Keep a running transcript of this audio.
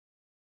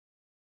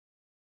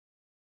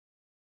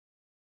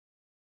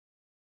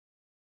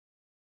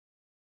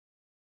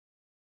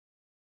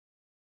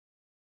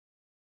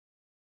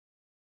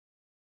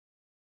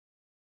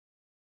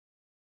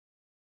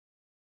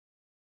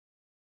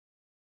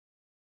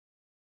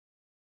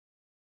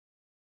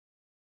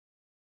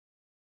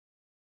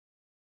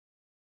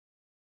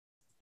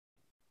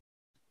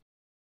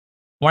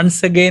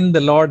Once again,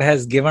 the Lord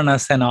has given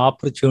us an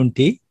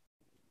opportunity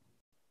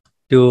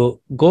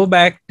to go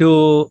back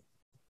to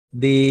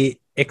the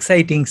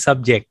exciting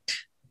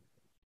subject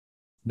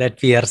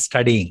that we are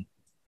studying,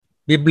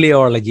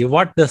 Bibliology.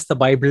 What does the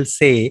Bible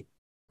say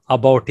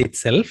about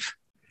itself?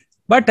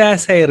 But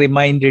as I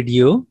reminded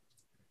you,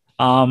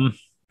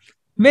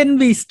 when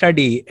we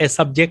study a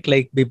subject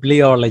like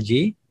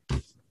Bibliology,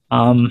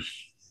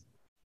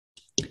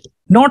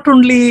 not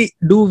only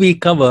do we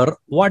cover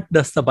what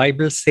does the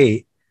Bible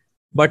say,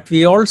 but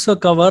we also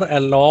cover a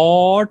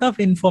lot of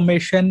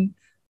information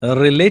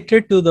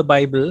related to the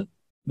Bible,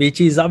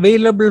 which is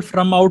available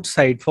from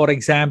outside. For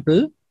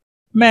example,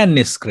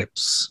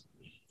 manuscripts.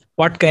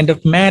 What kind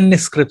of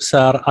manuscripts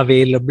are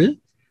available?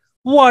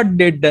 What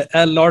did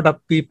a lot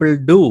of people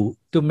do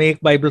to make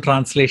Bible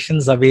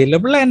translations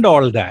available and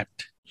all that?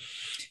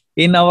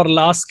 In our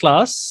last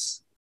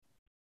class,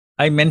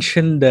 I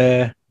mentioned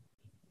the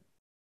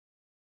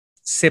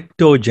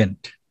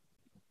Septuagint,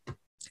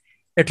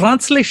 a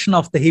translation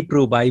of the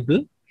Hebrew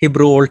Bible,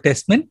 Hebrew Old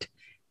Testament,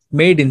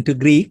 made into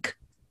Greek,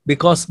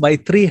 because by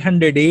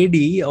 300 AD,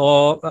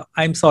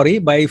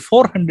 by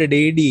 400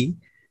 AD,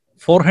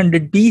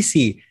 400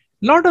 BC,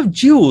 a lot of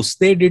Jews,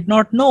 they did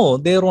not know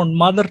their own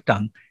mother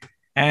tongue.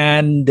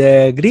 And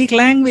Greek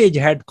language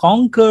had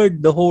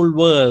conquered the whole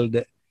world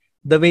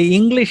the way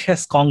English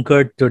has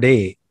conquered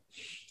today.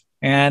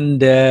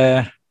 And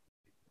a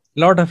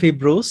lot of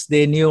Hebrews,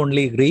 they knew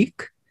only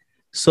Greek.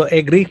 So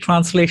a Greek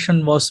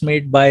translation was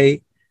made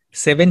by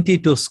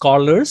 72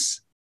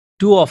 scholars.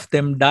 2 of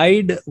them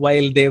died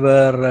while they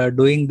were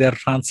doing their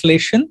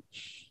translation.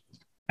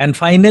 And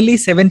finally,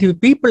 70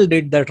 people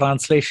did the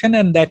translation,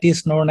 and that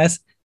is known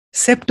as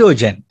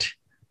Septuagint,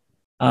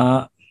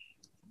 the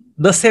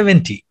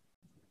 70.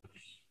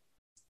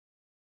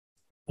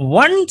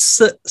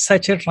 Once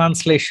such a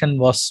translation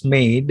was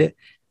made, a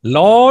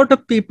lot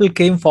of people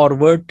came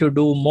forward to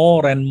do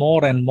more and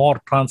more and more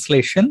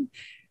translation.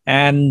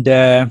 And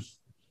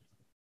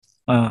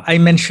I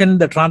mentioned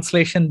the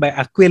translation by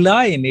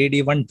Aquila in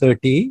AD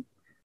 130.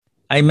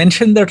 I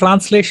mentioned the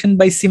translation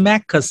by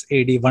Symmachus,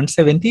 AD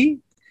 170.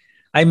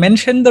 I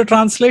mentioned the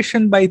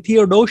translation by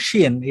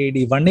Theodosian,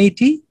 AD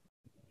 180.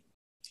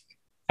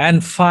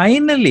 And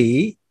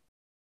finally,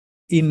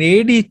 in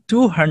AD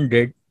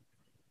 200,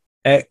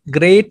 a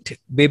great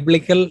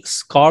biblical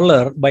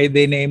scholar by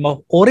the name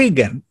of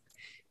Origen,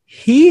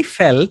 he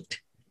felt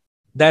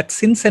that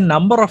since a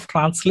number of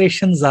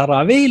translations are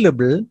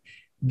available,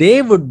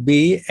 they would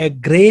be a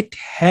great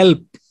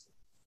help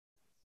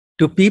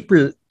to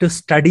people to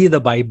study the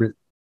Bible.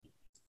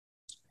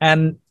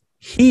 And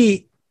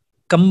he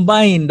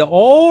combined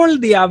all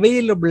the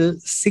available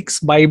 6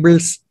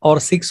 Bibles or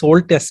 6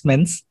 Old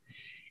Testaments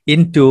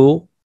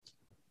into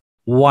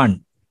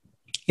one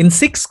in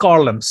 6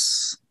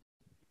 columns.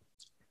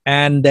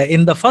 And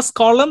in the first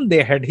column,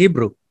 they had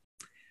Hebrew.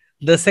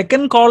 The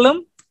second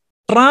column,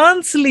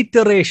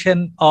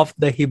 transliteration of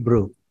the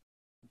Hebrew.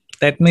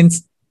 That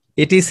means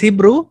it is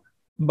Hebrew,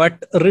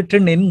 but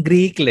written in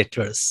Greek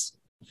letters.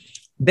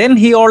 Then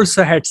he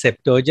also had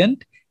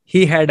Septuagint,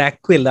 he had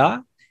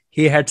Aquila,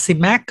 he had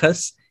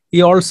Symmachus,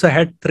 he also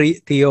had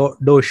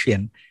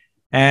Theodosian.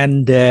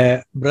 And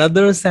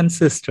brothers and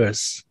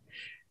sisters,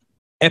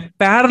 a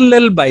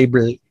parallel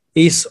Bible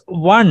is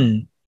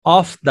one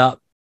of the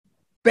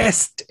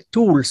best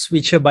tools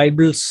which a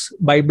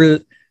Bible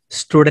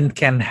student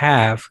can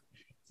have,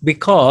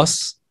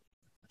 because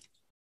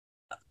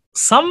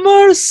some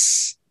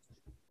words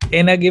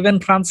in a given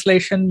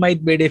translation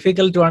might be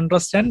difficult to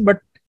understand, but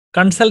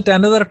consult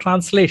another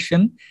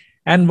translation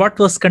and what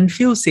was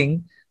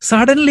confusing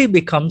suddenly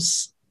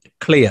becomes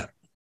clear.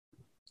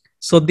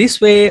 So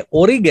this way,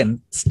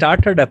 Origen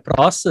started a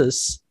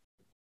process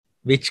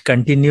which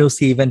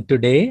continues even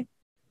today.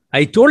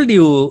 I told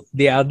you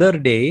the other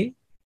day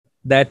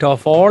that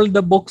of all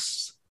the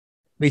books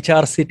which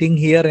are sitting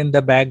here in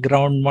the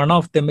background, one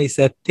of them is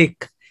a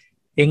thick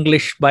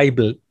English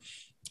Bible,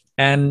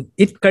 and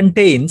it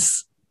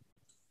contains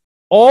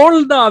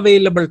all the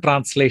available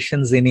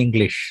translations in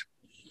English,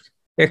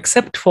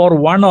 except for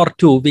 1 or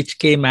 2 which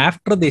came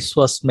after this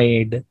was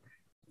made.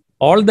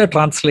 All the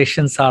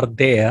translations are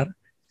there.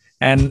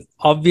 And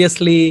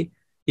obviously,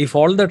 if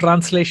all the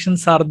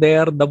translations are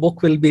there, the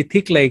book will be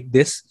thick like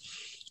this.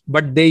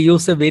 But they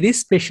use a very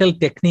special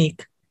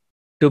technique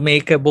to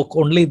make a book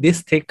only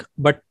this thick,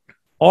 but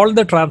all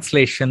the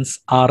translations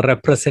are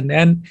represented.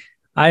 And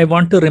I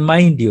want to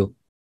remind you,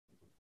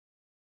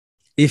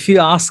 if you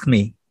ask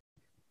me,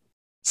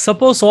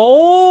 suppose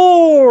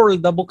all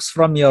the books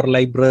from your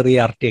library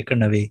are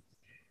taken away,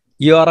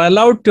 you are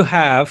allowed to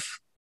have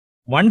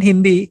 1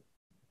 Hindi,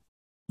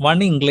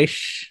 1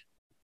 English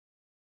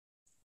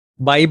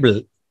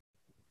Bible,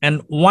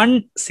 and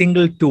 1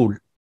 single tool.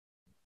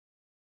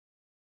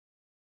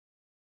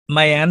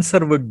 My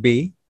answer would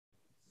be,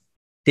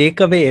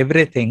 take away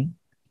everything,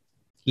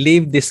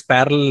 leave this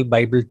parallel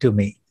Bible to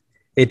me.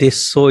 It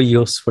is so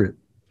useful.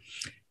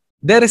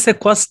 There is a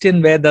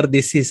question whether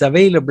this is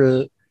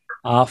available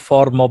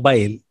for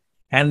mobile,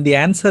 and the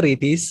answer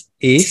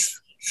is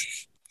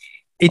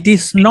it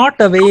is not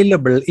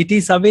available. It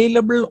is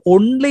available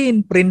only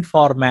in print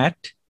format,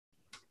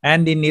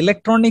 and in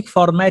electronic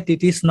format,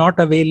 it is not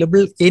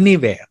available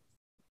anywhere.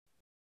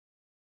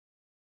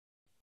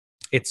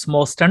 It's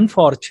most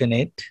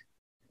unfortunate,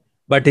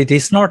 but it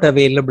is not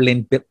available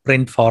in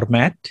print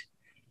format,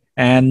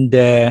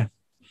 and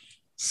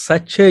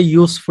such a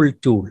useful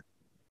tool.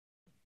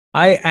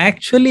 I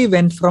actually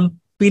went from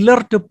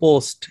pillar to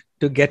post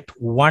to get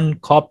one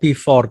copy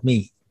for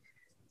me.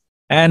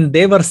 And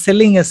they were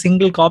selling a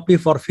single copy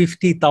for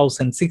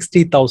 50,000,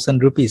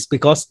 60,000 rupees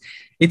because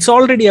it's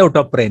already out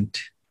of print.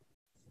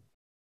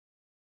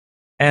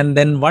 And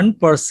then one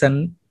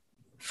person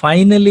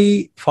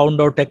finally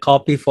found out a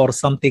copy for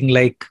something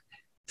like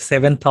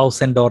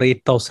 7,000 or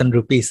 8,000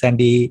 rupees. And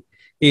he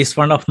is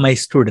one of my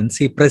students.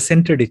 He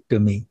presented it to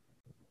me.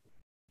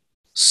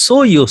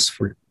 So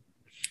useful.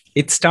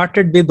 It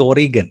started with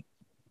Oregon.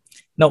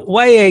 Now,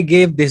 why I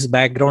gave this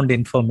background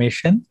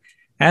information?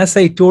 As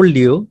I told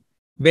you,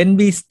 when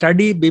we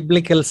study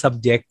biblical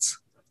subjects,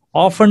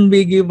 often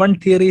we give one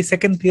theory,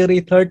 second theory,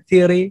 third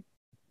theory.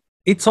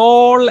 It's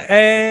all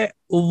a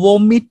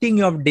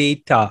vomiting of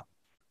data.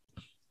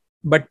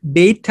 But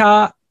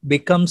data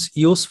becomes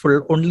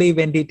useful only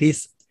when it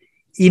is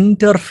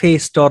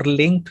interfaced or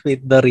linked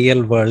with the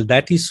real world.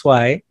 That is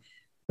why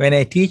when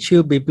I teach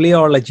you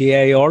bibliology,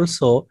 I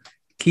also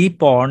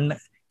keep on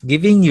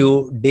giving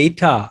you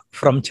data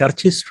from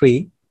church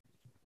history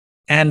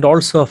and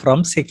also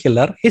from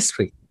secular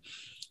history.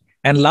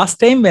 And last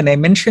time when I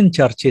mentioned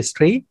church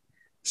history,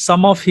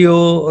 some of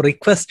you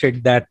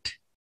requested that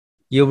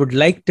you would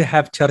like to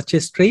have church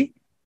history.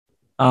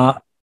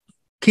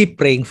 Keep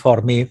praying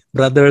for me,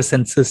 brothers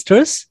and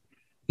sisters.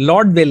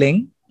 Lord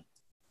willing,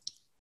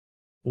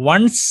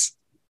 once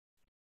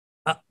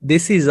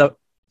this is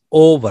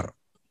over,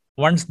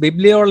 once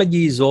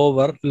bibliology is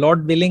over,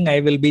 Lord willing,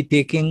 I will be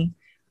taking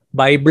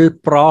Bible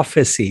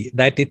prophecy.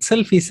 That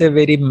itself is a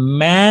very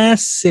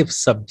massive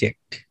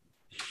subject.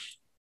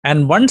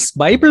 And once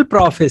Bible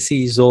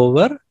prophecy is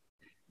over,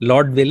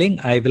 Lord willing,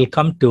 I will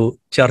come to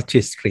church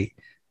history.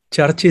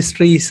 Church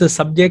history is a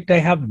subject I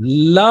have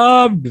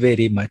loved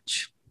very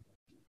much.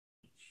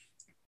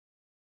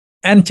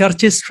 And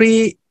church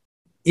history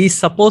is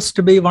supposed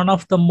to be one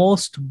of the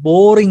most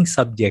boring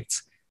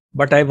subjects.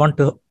 But I want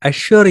to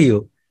assure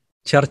you,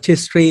 church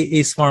history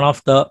is one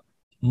of the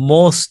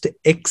most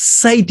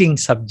exciting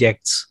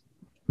subjects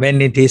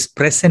when it is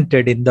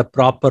presented in the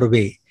proper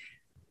way.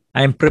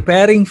 I'm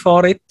preparing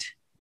for it.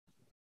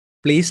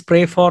 Please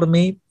pray for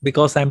me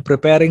because I'm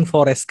preparing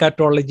for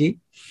eschatology.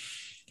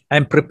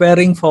 I'm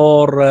preparing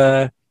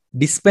for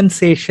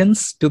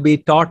dispensations to be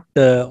taught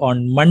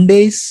on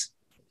Mondays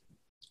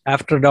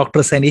after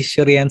Dr.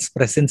 Sanishwaryan's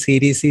present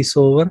series is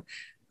over.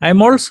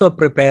 I'm also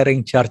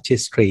preparing church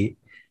history.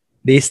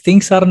 These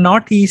things are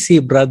not easy,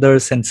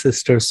 brothers and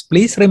sisters.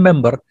 Please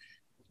remember,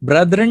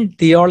 Brethren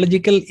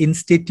Theological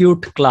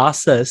Institute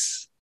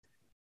classes,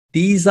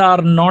 these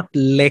are not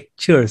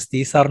lectures.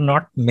 These are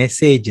not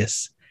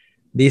messages.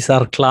 These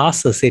are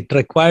classes. It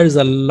requires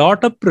a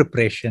lot of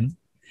preparation.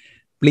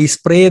 Please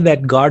pray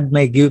that God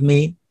may give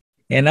me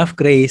enough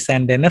grace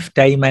and enough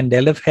time and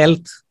enough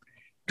health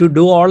to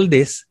do all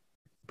this.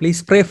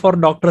 Please pray for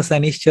Dr.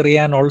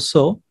 Sanishwaryan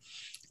also,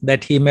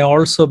 that he may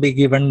also be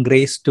given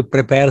grace to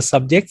prepare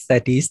subjects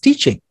that he is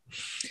teaching.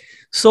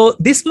 So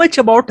this much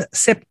about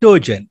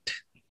Septuagint.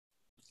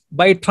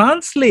 By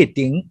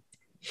translating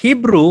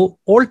Hebrew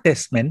Old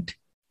Testament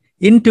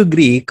into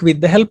Greek with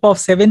the help of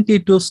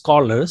 72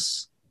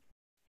 scholars,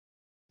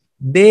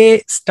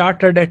 they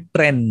started a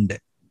trend,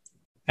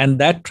 and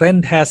that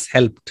trend has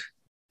helped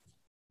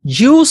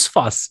Jews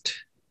first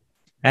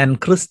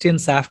and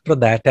Christians after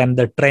that, and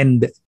the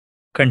trend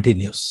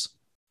continues.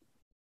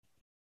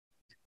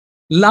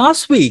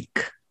 Last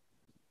week,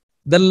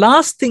 the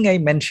last thing I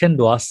mentioned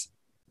was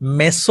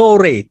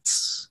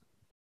Masoretes.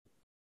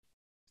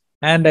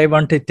 And I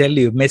want to tell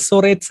you,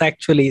 Masoretes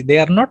actually, they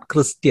are not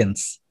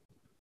Christians.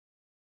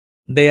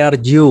 They are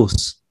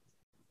Jews.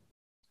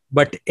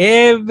 But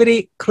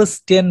every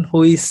Christian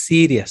who is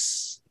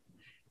serious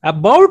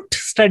about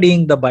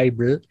studying the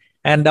Bible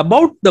and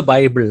about the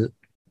Bible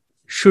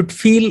should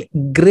feel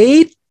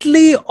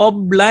greatly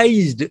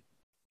obliged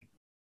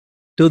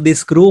to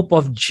this group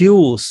of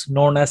Jews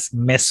known as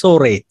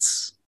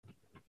Masoretes.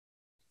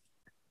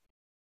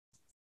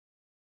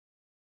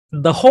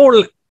 The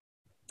whole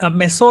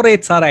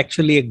Masoretes are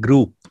actually a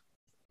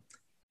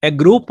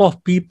group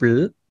of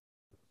people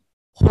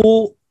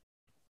who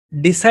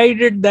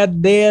decided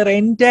that their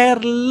entire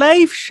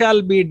life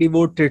shall be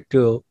devoted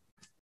to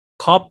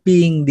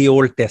copying the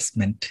Old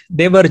Testament.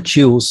 They were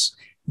Jews.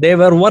 They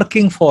were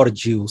working for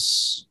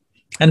Jews.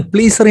 And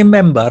please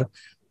remember,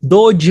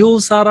 though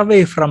Jews are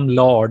away from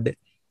Lord,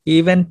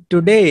 even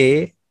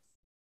today,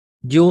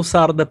 Jews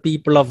are the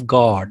people of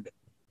God.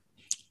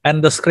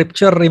 And the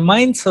scripture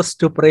reminds us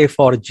to pray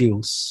for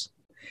Jews.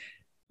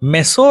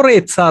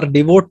 Masoretes are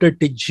devoted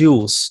to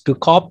Jews to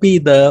copy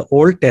the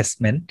Old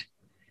Testament.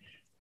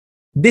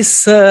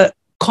 This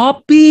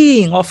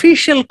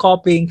official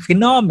copying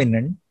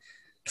phenomenon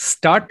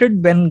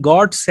started when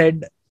God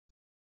said,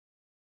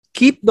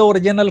 keep the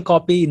original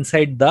copy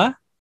inside the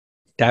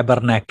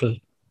tabernacle.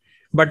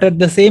 But at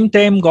the same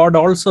time, God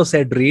also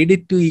said, read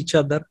it to each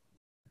other.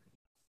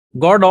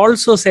 God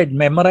also said,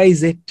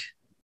 memorize it.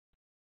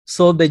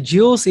 So the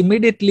Jews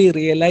immediately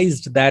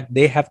realized that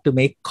they have to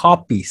make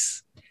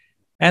copies.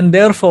 And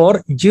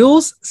therefore,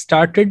 Jews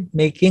started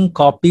making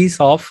copies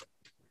of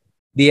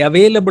the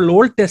available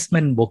Old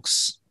Testament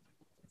books.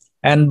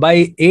 And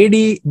by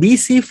AD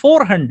BC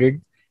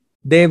 400,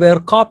 they were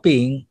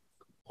copying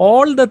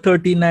all the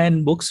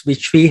 39 books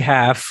which we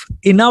have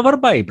in our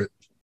Bible.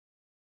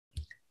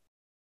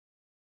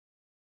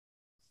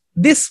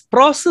 This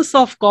process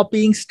of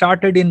copying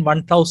started in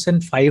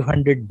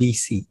 1500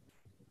 BC.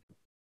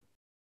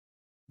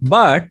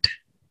 But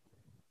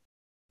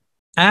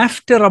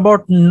after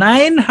about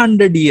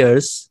 900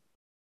 years,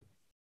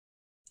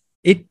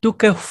 it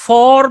took a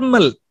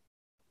formal,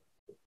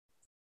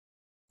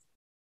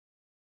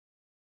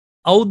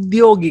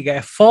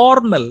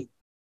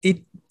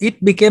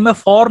 it became a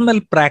formal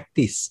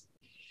practice.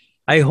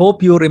 I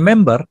hope you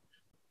remember,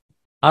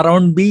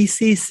 around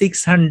BC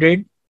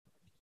 600,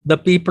 the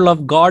people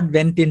of God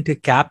went into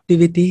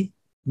captivity,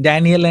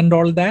 Daniel and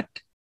all that.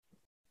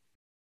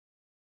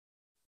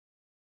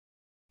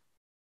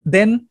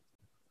 Then,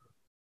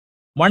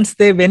 once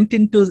they went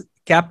into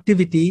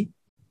captivity,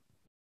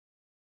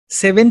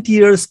 70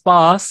 years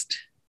passed,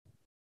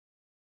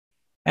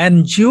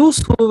 and Jews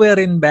who were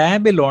in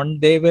Babylon,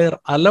 they were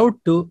allowed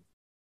to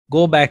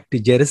go back to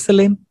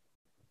Jerusalem.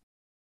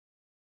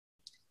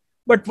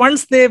 But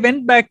once they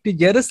went back to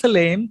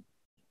Jerusalem,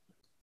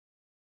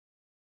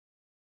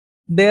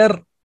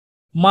 their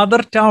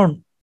mother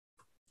town,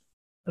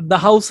 the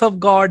house of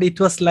God, it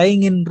was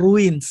lying in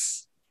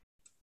ruins.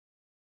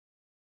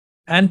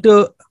 And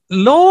a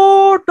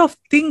lot of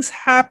things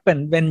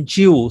happened when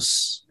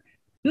Jews,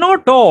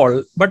 not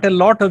all, but a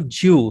lot of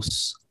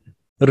Jews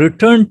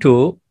returned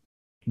to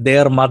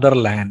their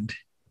motherland.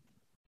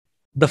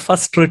 The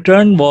first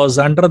return was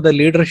under the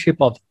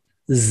leadership of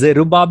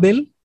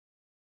Zerubbabel.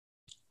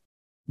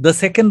 The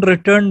second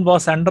return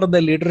was under the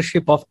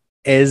leadership of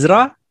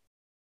Ezra.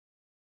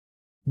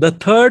 The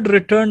third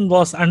return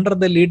was under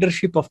the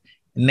leadership of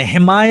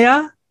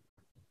Nehemiah.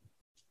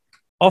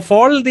 Of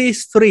all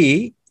these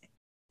three,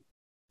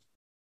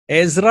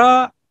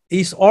 Ezra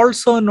is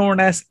also known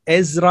as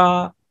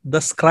Ezra the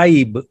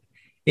scribe.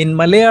 In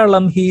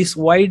Malayalam, he is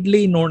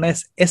widely known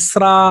as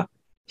Esra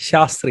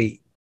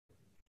Shastri.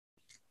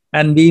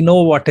 And we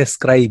know what a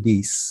scribe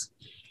is.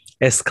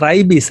 A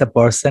scribe is a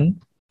person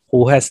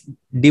who has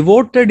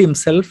devoted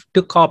himself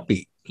to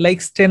copy, like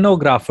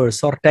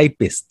stenographers or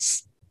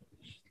typists.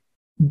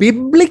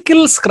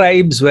 Biblical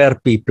scribes were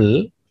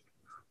people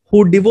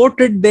who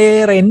devoted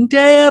their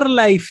entire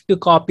life to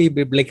copy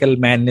biblical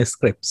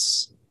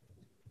manuscripts.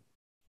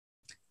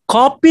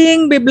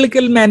 Copying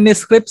biblical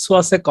manuscripts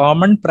was a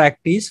common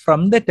practice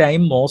from the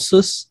time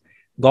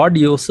God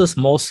uses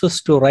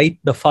Moses to write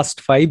the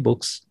first 5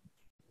 books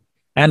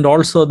and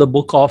also the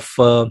book of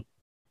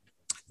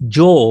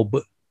Job.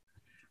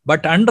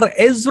 But under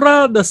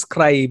Ezra the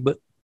scribe,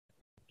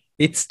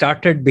 it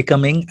started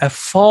becoming a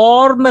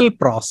formal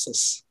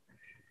process.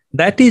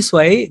 That is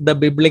why the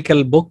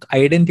biblical book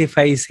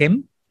identifies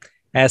him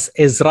as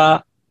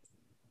Ezra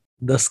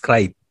the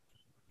scribe.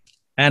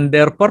 And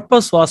their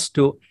purpose was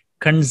to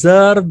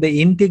conserve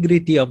the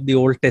integrity of the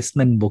Old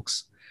Testament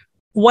books.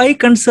 Why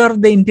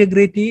conserve the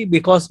integrity?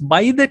 Because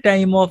by the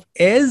time of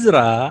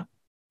Ezra,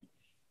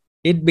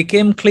 it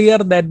became clear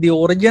that the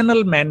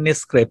original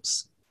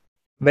manuscripts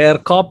were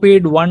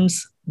copied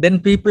once, then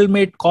people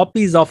made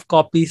copies of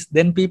copies,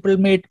 then people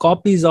made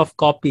copies of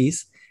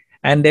copies,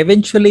 and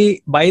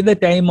eventually by the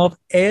time of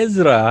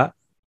Ezra,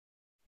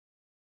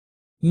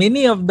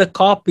 many of the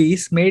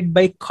copies made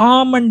by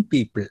common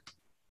people.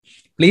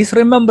 Please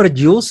remember,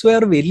 Jews were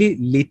very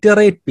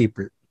literate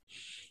people.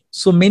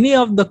 So many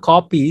of the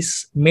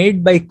copies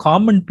made by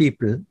common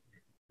people,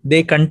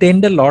 they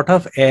contained a lot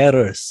of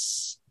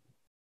errors.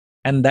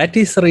 And that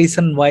is the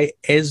reason why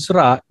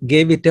Ezra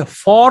gave it a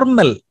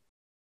formal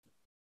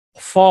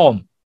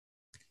form.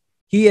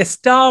 He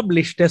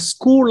established a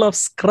school of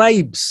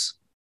scribes.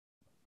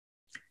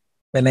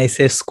 When I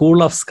say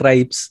school of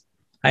scribes,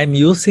 I'm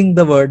using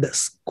the word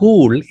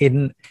school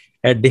in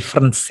a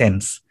different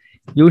sense.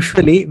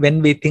 Usually,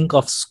 when we think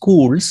of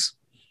schools,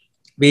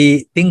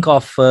 we think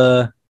of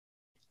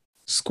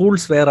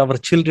schools where our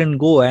children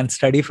go and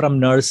study from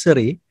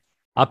nursery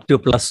up to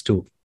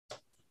 +2.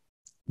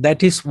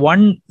 That is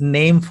one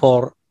name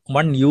for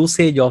one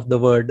usage of the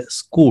word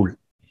school.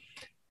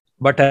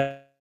 But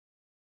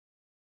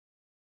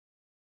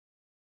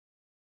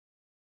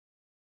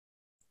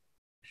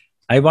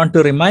I want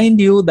to remind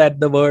you that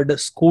the word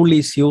school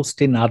is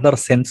used in other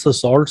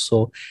senses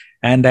also,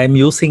 and I'm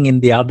using in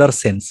the other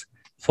sense.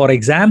 For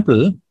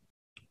example,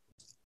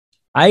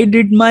 I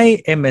did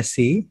my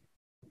MSc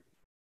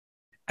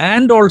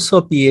and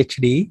also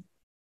PhD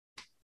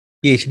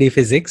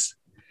physics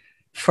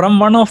from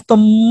one of the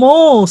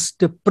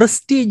most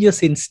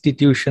prestigious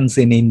institutions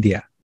in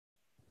India.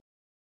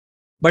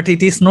 But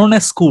it is known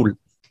as school,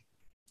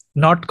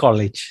 not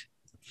college.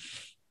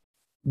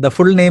 The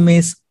full name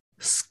is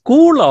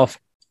School of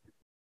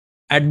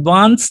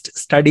Advanced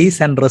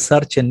Studies and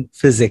Research in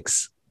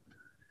Physics.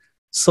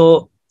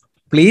 So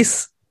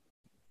please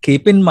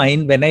keep in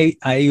mind, when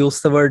I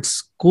use the word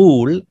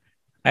school,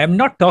 I am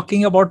not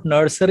talking about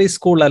nursery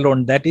school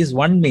alone. That is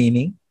one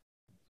meaning.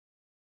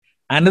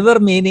 Another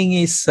meaning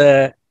is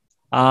the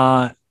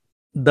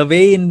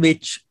way in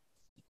which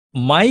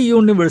my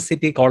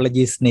university college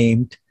is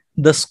named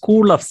the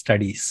School of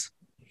Studies.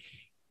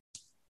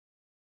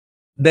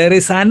 There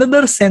is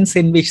another sense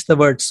in which the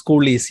word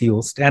school is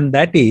used, and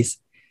that is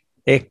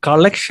a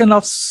collection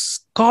of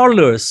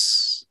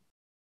scholars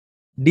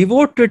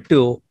devoted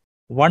to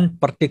one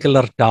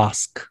particular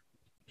task.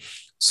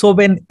 So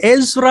when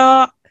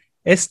Ezra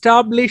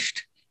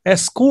established a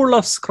school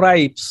of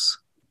scribes,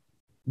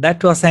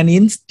 that was an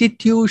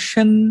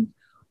institution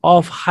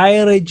of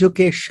higher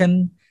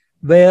education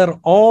where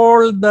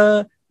all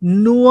the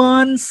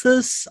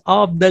nuances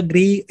of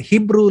the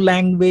Hebrew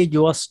language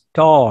was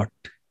taught.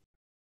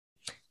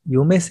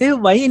 You may say,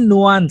 why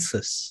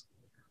nuances?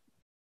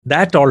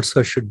 That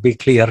also should be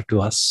clear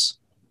to us.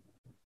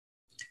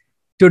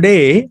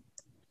 Today,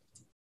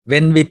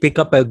 when we pick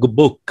up a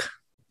book,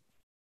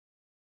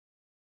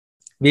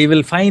 we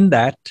will find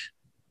that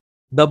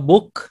the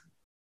book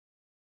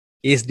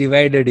is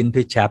divided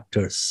into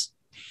chapters.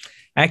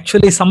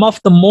 Actually, some of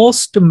the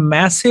most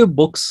massive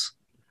books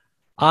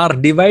are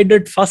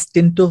divided first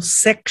into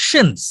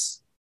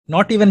sections,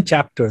 not even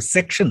chapters,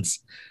 sections.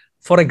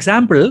 For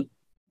example,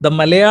 the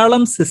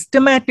Malayalam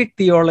systematic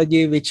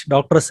theology, which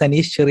Dr.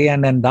 Sanish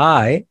Cherian and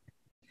I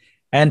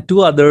and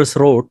two others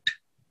wrote,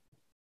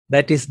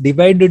 that is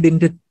divided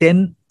into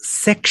 10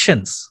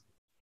 sections.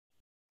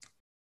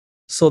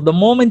 So the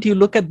moment you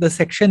look at the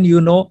section,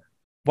 you know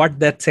what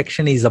that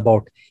section is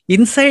about.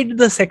 Inside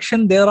the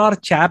section, there are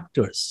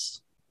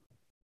chapters.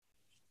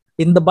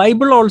 In the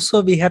Bible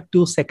also, we have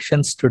two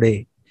sections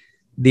today,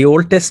 the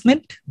Old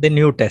Testament, the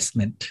New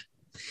Testament.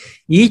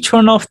 Each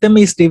one of them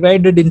is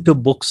divided into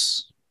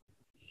books.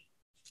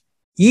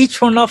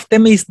 Each one of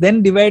them is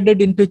then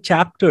divided into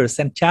chapters,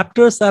 and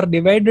chapters are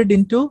divided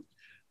into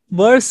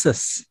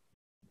verses.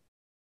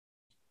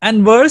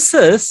 And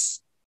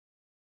verses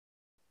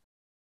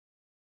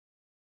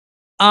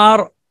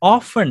are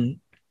often,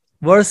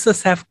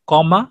 verses have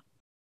comma,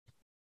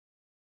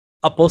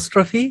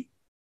 apostrophe,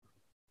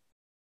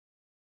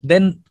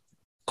 then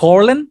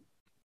colon,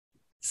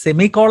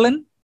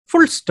 semicolon,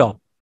 full stop.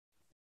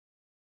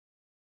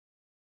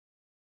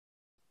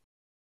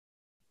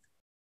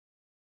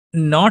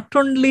 Not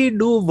only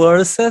do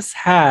verses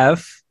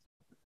have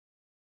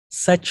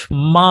such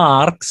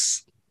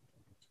marks,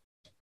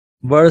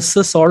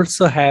 verses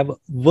also have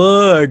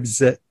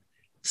words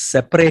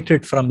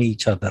separated from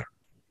each other.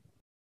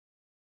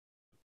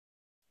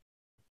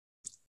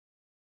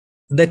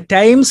 The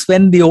times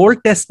when the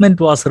Old Testament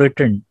was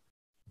written,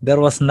 there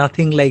was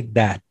nothing like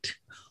that.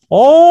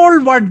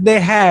 All what they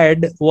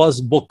had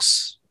was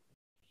books.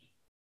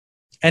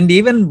 And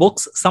even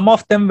books, some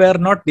of them were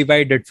not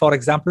divided. For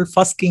example,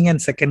 First King and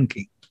Second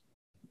King.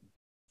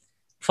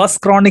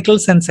 First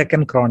Chronicles and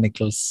Second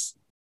Chronicles.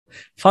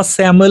 First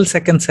Samuel,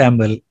 Second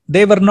Samuel.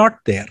 They were not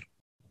there.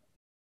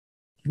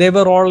 They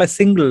were all a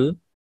single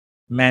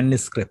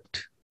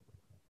manuscript.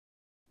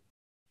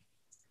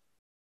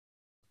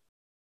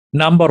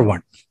 Number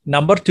one.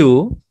 Number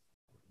two,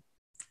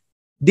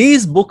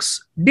 these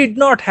books did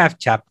not have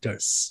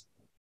chapters.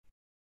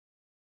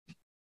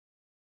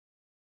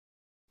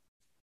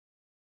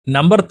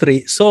 Number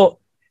three, so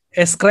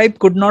a scribe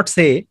could not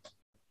say,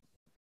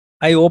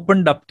 I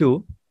opened up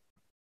to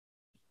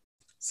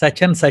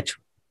such and such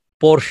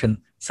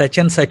portion, such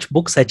and such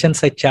book, such and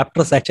such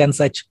chapter, such and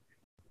such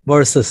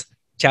verses.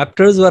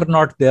 Chapters were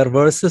not there,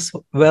 verses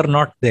were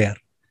not there.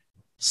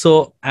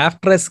 So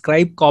after a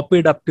scribe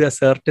copied up to a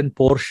certain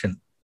portion,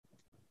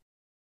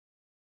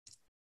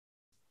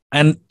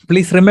 and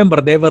please remember,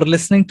 they were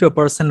listening to a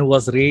person who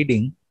was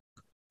reading.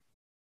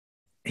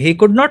 He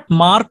could not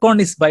mark on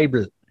his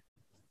Bible.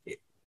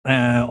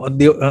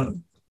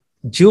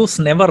 Jews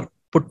never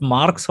put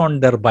marks on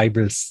their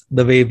Bibles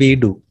the way we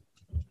do.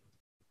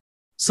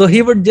 So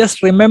he would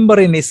just remember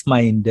in his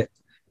mind,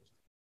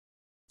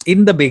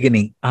 in the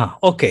beginning.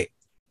 Okay,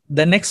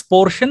 the next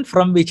portion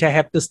from which I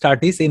have to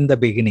start is in the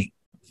beginning.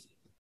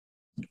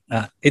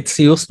 It's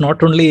used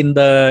not only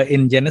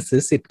in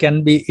Genesis,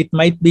 it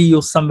might be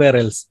used somewhere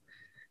else.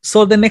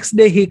 So the next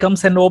day he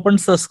comes and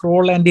opens the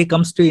scroll and he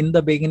comes to in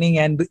the beginning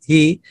and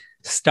he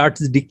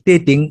starts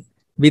dictating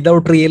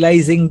without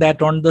realizing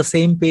that on the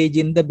same page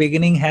in the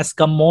beginning has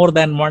come more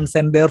than once,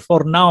 and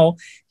therefore now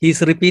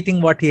he's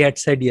repeating what he had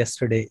said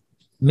yesterday.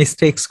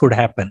 Mistakes could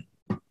happen.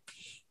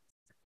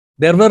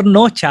 There were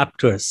no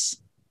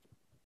chapters.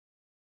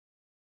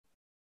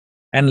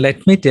 And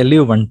let me tell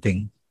you one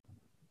thing.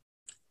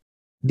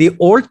 The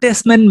Old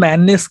Testament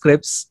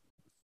manuscripts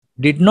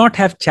did not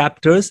have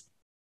chapters,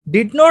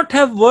 did not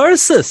have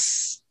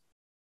verses.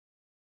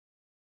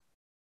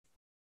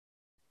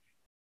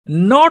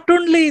 Not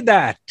only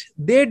that,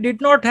 they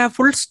did not have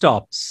full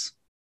stops.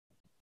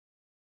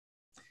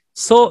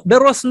 So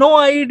there was no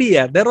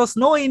idea, there was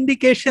no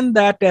indication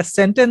that a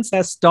sentence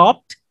has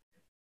stopped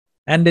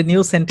and a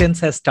new sentence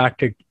has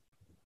started.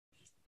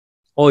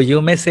 Oh,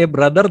 you may say,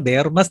 brother,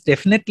 there must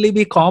definitely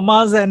be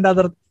commas and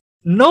other.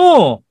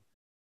 No.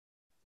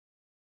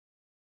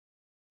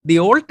 The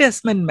Old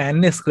Testament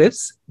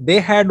manuscripts, they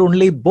had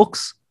only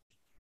books.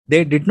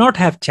 They did not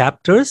have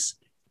chapters.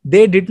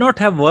 They did not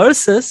have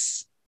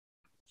verses.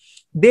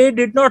 They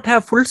did not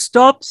have full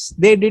stops.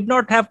 They did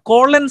not have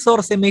colons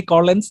or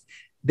semicolons.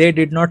 They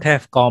did not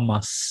have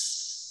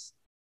commas.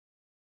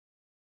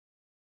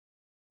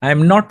 I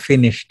am not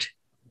finished.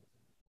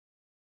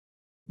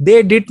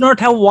 They did not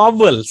have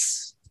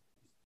vowels.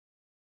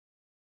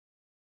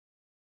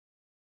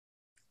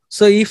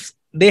 So if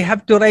they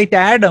have to write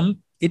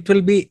Adam, it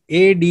will be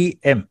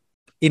ADM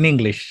in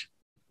English.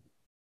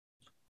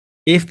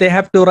 If they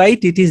have to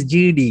write, it is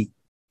GD.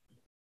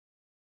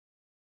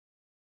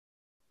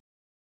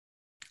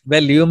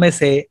 Well, you may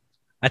say,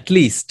 at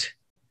least,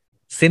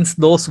 since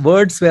those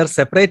words were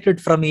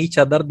separated from each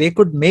other, they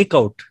could make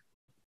out.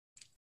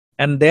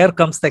 And there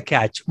comes the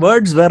catch.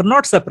 Words were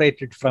not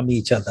separated from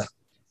each other.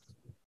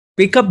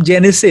 Pick up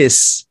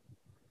Genesis,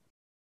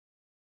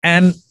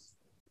 and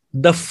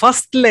the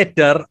first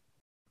letter,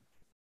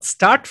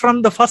 start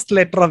from the first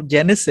letter of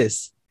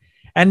Genesis.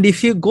 And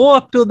if you go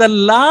up to the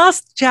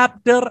last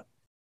chapter,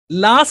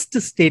 last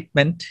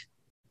statement,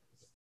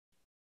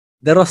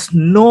 there was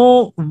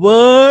no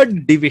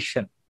word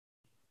division.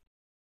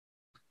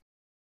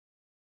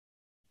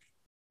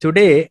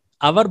 Today,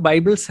 our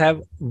Bibles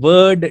have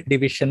word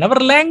division. Our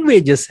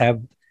languages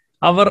have,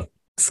 our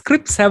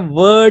scripts have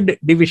word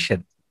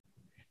division.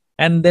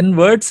 And then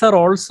words are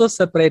also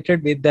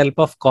separated with the help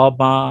of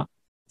comma,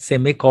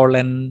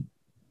 semicolon,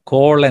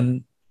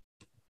 colon,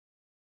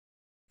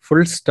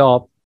 full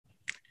stop.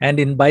 And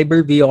in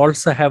Bible, we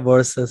also have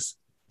verses.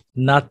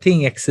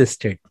 Nothing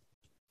existed.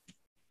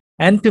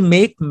 And to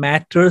make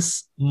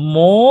matters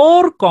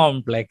more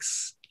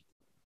complex,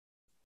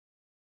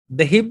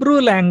 the Hebrew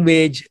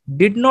language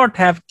did not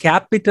have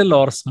capital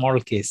or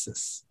small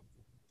cases.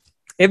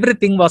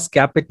 Everything was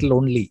capital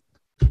only.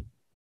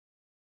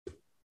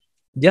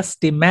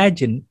 Just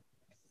imagine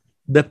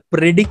the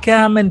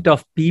predicament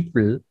of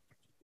people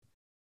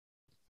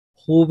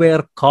who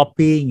were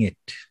copying it.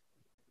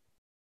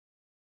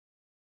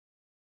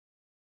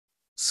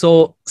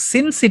 So,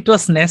 since it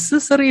was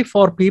necessary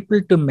for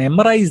people to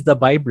memorize the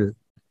Bible,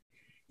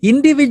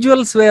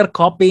 individuals were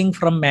copying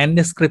from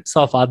manuscripts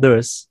of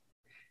others.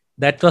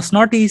 That was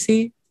not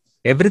easy.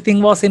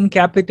 Everything was in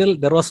capital.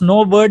 There was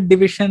no word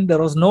division. There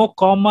was no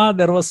comma.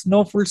 There was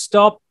no full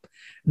stop.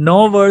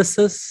 No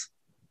verses.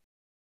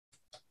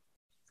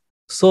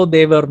 So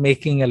they were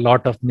making a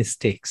lot of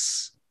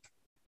mistakes.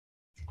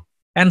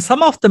 And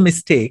some of the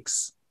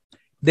mistakes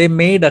they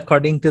made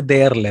according to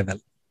their level.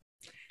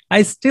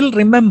 I still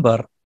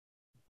remember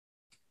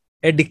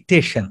a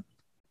dictation.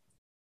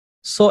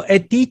 So a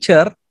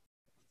teacher,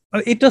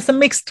 it was a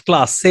mixed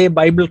class, say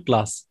Bible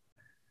class.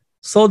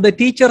 So the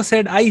teacher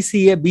said, I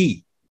see a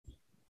bee.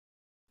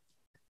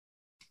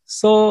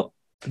 So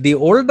the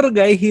older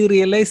guy, he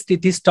realized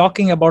it is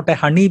talking about a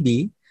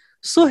honeybee.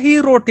 So he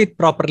wrote it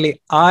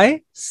properly.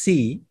 I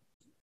see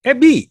a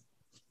bee.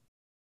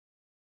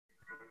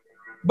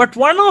 But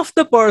one of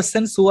the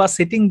persons who was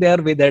sitting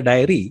there with a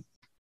diary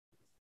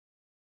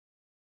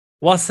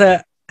was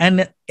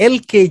an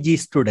LKG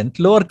student,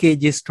 lower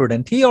KG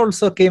student. He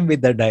also came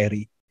with the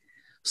diary.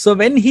 So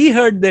when he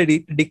heard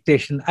the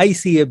dictation, I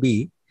see a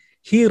bee,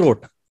 he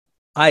wrote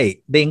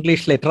I, the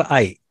English letter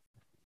I,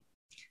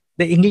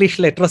 the English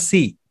letter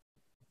C,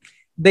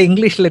 the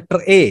English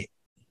letter A,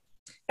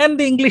 and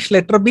the English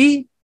letter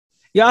B.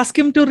 You ask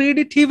him to read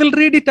it, he will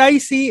read it, I,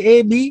 C,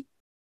 A, B.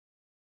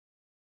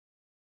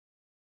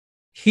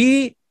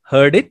 He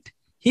heard it,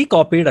 he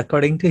copied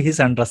according to his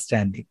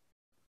understanding.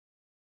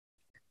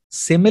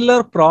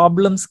 Similar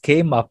problems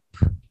came up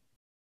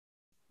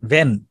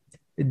when,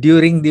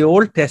 during the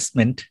Old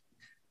Testament,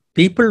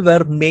 people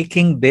were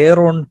making their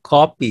own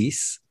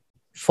copies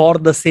for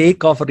the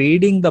sake of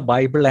reading the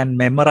Bible and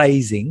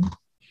memorizing.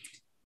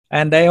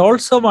 And I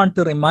also want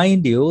to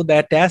remind you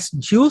that as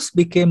Jews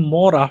became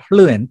more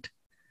affluent,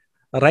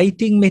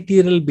 writing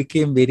material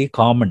became very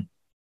common.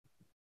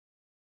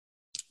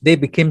 They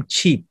became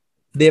cheap.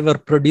 They were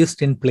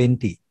produced in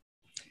plenty.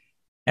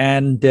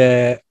 And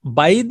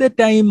by the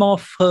time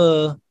of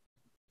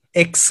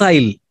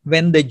exile,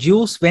 when the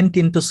Jews went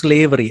into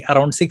slavery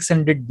around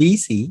 600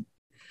 BC,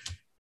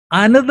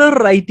 another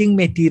writing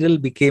material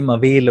became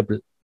available,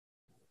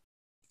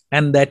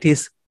 and that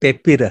is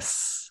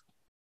papyrus.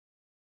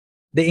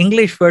 The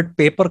English word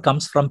paper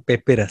comes from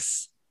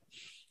papyrus.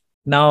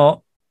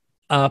 Now,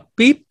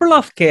 people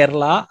of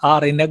Kerala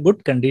are in a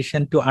good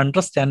condition to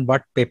understand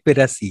what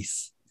papyrus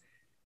is.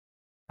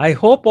 I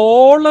hope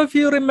all of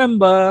you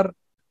remember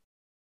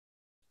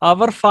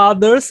our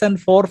fathers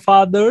and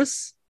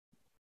forefathers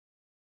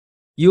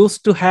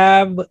used to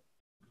have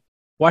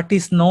what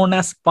is known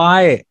as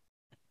paye.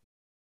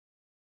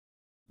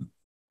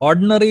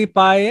 Ordinary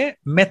paye,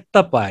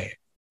 metta paye.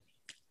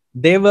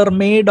 They were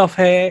made of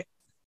a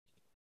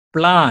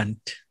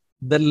plant,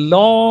 the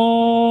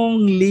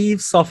long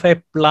leaves of a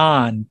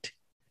plant,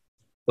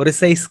 ഒരു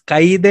size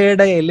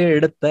കൈതയുടെ ഇല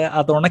എടുത്ത്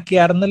അത്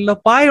ഉണക്കിയായിരുന്നല്ലോ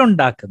പായ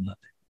ഉണ്ടാക്കുന്നത്.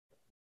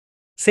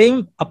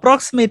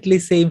 Approximately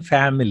same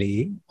family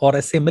or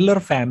a similar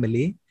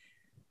family,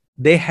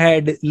 they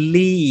had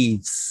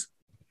leaves.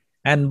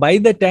 And by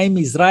the time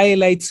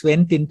Israelites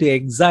went into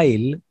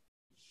exile,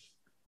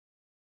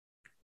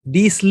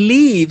 these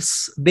leaves,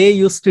 they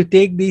used to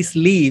take these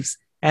leaves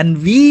and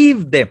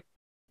weave them,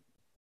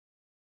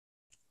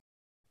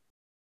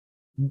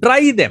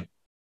 dry them,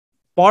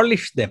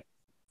 polish them,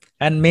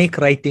 and make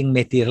writing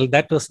material.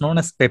 That was known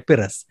as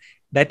papyrus.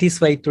 That is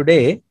why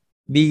today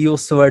we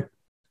use the word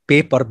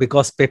paper,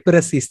 because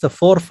papyrus is the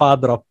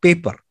forefather of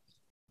paper.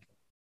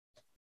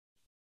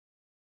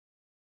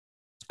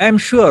 I am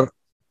sure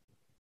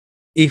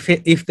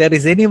if there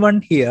is anyone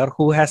here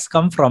who has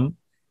come from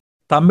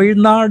Tamil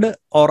Nadu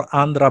or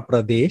Andhra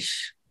Pradesh,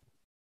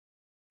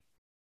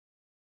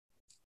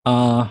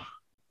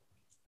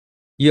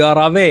 you are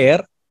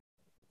aware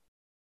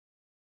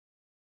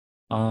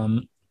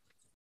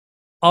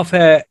of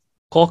a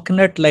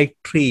coconut-like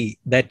tree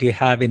that you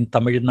have in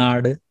Tamil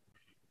Nadu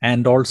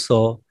and also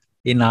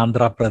in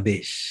Andhra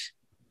Pradesh.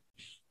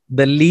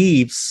 The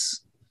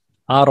leaves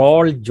are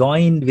all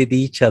joined with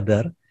each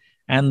other,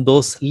 and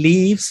those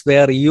leaves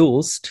were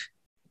used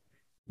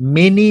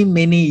many,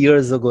 many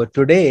years ago.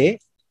 Today,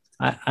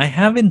 I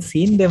haven't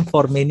seen them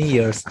for many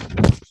years.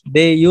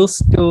 They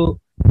used to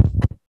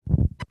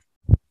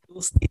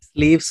use these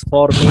leaves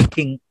for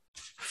making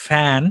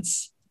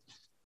fans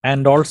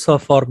and also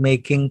for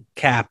making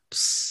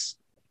caps.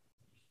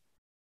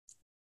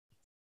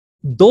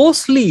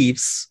 Those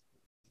leaves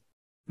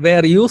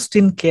were used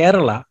in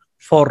Kerala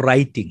for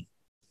writing.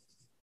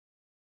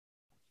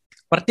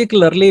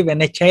 Particularly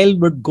when a child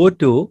would go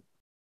to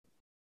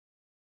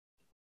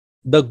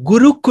the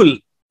Gurukul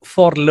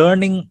for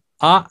learning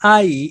A,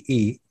 I,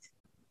 E,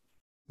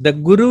 the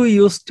Guru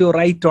used to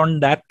write on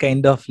that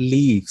kind of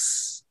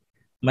leaves.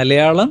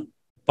 Malayalam,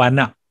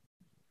 Pana.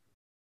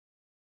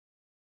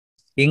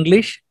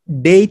 English,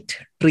 date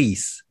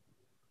trees.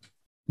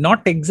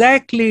 Not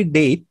exactly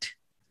date,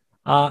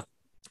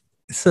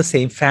 it's the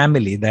same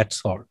family,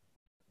 that's all.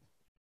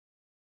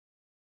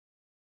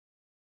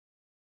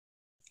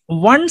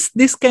 Once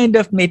this kind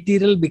of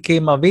material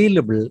became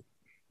available,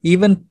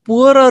 even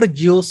poorer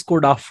Jews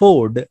could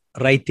afford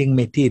writing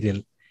material.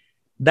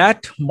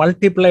 That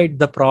multiplied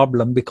the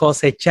problem,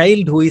 because a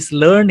child who is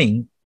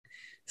learning,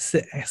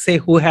 say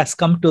who has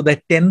come to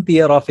the 10th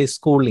year of his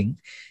schooling,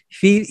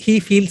 he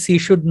feels he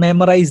should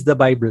memorize the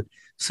Bible.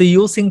 So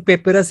using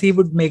papyrus, he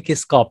would make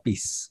his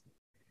copies.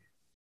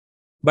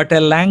 But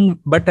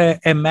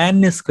a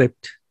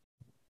manuscript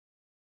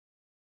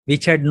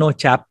which had no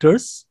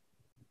chapters,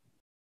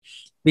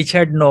 which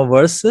had no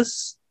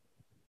verses,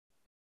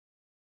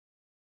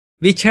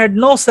 which had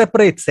no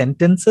separate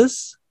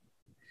sentences,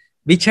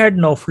 which had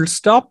no full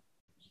stop,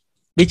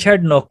 which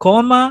had no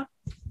comma,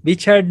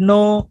 which had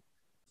no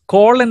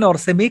colon or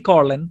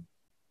semicolon,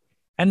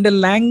 and a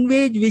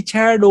language which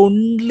had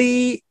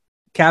only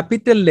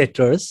capital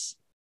letters,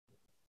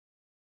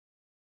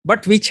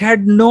 but which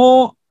had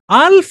no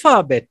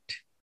alphabet,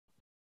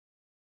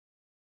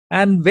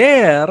 and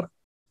where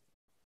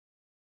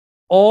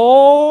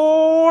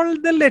all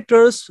the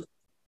letters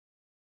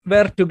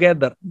were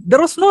together. There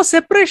was no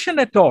separation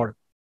at all.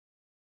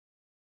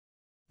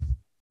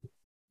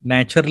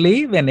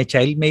 Naturally, when a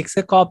child makes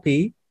a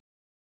copy,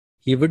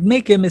 he would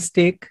make a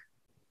mistake.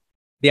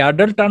 The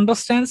adult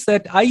understands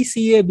that I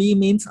see a bee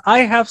means I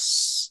have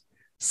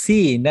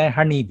seen a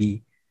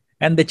honeybee.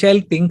 And the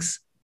child thinks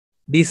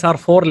these are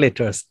 4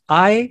 letters.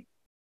 I,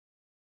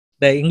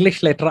 the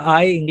English letter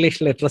I,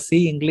 English letter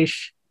C,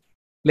 English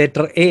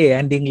letter A,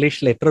 and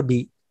English letter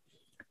B.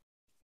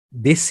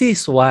 This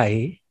is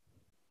why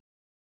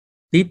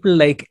people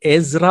like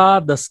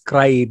Ezra the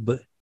scribe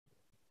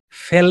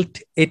felt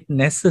it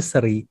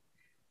necessary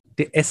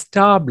to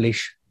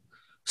establish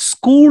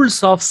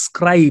schools of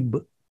scribe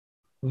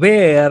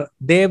where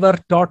they were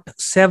taught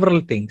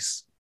several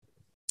things.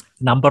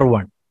 Number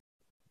 1,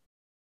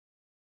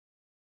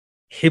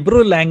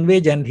 Hebrew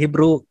language and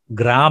Hebrew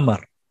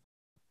grammar.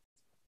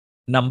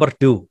 Number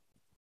 2,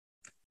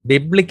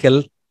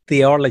 biblical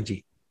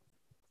theology.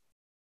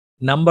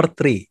 Number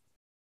 3,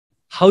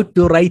 how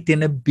to write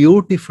in a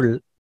beautiful,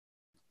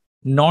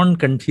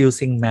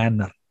 non-confusing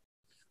manner.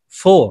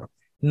 4,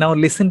 now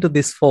listen to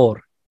this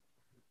 4,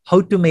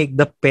 how to make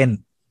the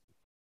pen.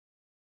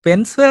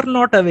 Pens were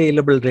not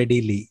available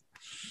readily.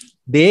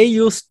 They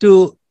used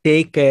to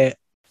take a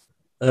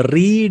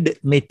reed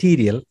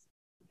material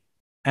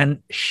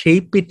and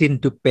shape it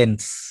into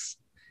pens,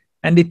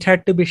 and it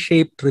had to be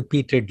shaped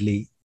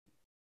repeatedly.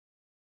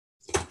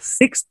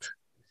 6th,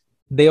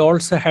 they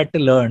also had to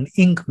learn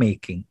ink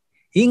making.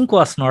 Ink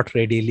was not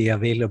readily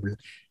available.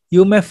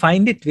 You may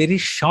find it very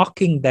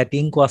shocking that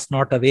ink was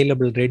not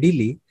available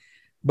readily,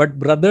 but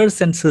brothers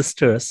and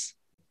sisters,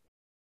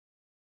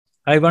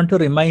 I want to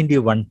remind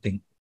you one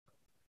thing.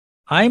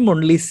 I'm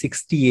only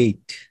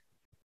 68.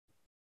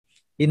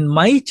 In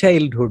my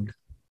childhood,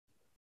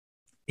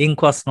 ink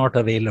was not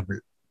available.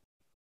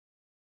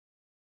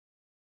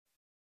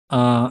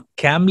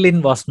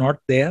 Camlin was not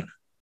there.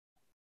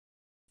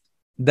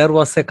 There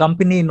was a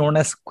company known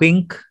as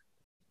Quink,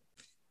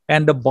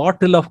 and a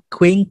bottle of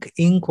Quink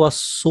ink was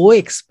so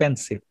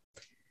expensive.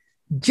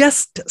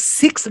 Just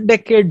 6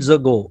 decades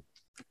ago,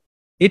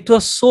 it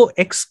was so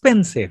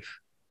expensive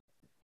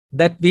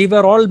that we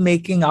were all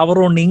making our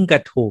own ink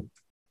at home.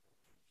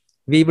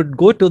 We would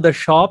go to the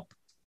shop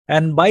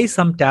and buy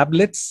some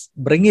tablets,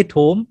 bring it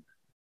home,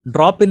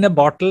 drop in a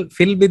bottle,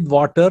 fill with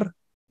water,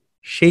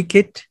 shake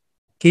it,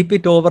 keep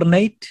it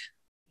overnight,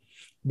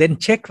 then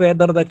check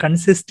whether the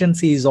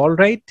consistency is all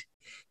right.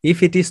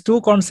 If it is too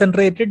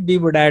concentrated, we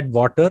would add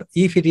water.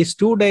 If it is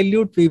too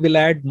dilute, we will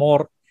add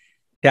more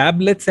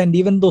tablets. And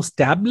even those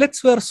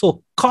tablets were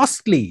so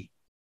costly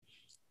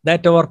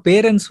that our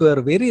parents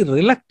were very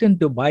reluctant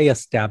to buy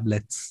us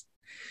tablets.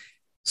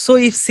 So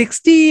if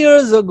 60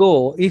 years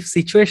ago, if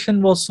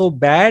situation was so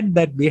bad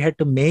that we had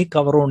to make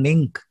our own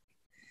ink,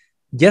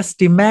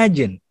 just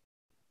imagine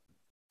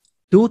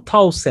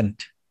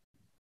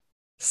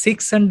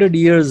 2,600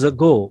 years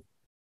ago,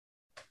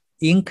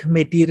 ink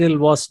material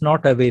was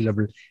not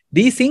available.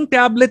 These ink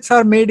tablets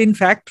are made in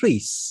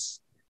factories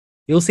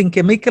using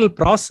chemical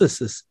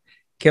processes.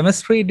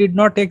 Chemistry did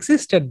not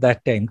exist at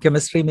that time.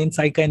 Chemistry means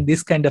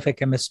this kind of a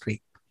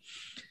chemistry.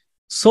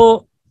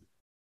 So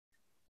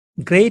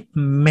great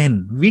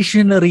men,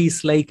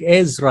 visionaries like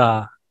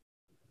Ezra,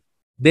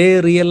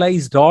 they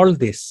realized all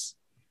this,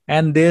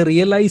 and they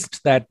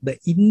realized that the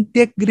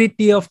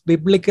integrity of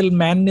biblical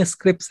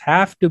manuscripts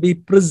have to be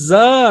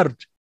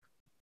preserved.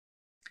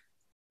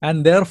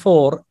 And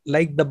therefore,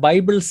 like the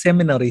Bible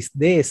seminaries,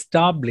 they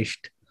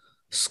established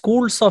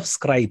schools of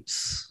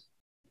scribes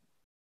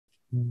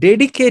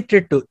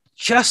dedicated to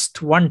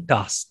just one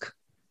task: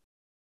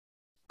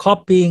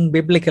 copying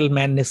biblical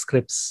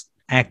manuscripts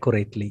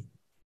accurately.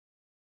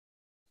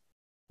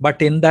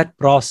 But in that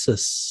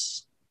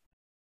process,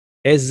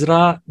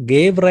 Ezra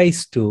gave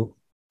rise to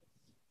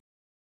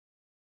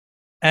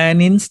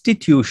an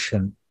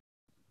institution.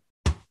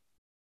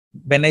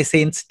 When I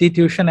say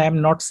institution, I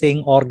am not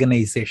saying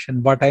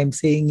organization. What I am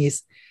saying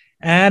is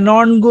an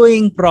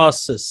ongoing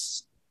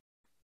process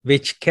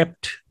which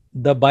kept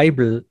the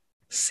Bible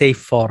safe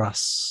for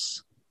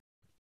us.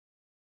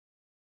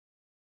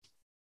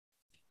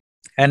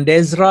 And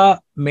Ezra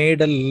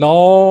made a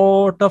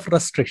lot of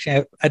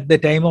restriction at the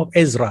time of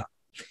Ezra.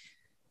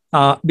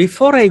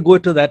 Before I go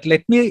to that,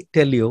 let me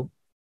tell you,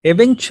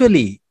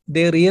 eventually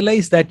they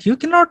realized that you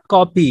cannot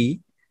copy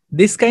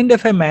this kind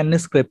of a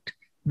manuscript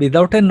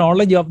without a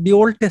knowledge of the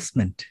Old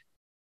Testament.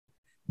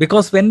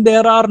 Because when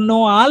there are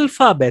no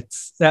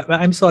alphabets,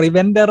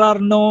 when there are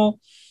no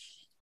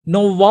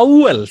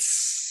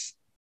vowels,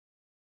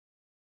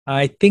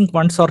 I think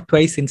once or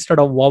twice instead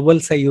of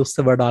vowels, I used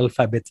the word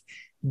alphabets.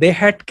 They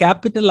had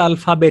capital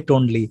alphabet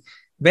only.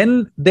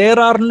 When there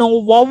are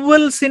no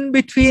vowels in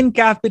between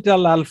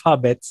capital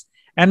alphabets,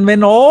 and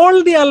when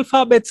all the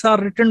alphabets are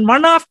written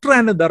one after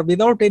another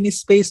without any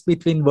space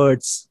between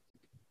words,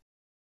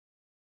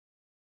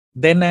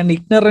 then an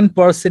ignorant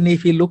person,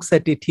 if he looks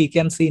at it, he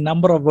can see a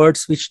number of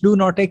words which do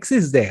not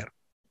exist there.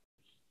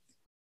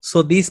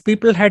 So these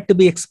people had to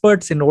be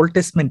experts in Old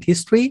Testament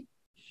history.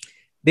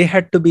 They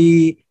had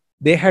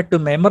to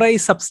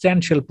memorize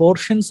substantial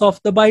portions of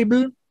the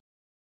Bible.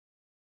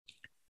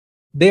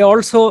 They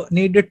also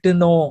needed to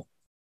know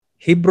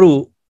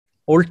Hebrew,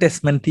 Old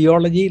Testament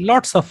theology,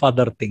 lots of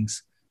other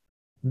things.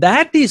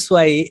 That is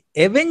why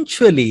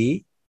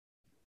eventually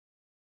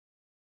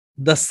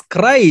the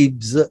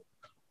scribes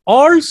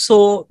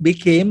also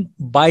became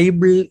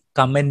Bible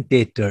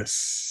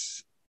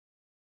commentators.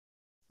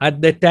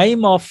 At the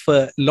time of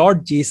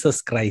Lord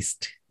Jesus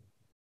Christ,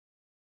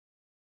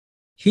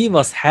 he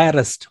was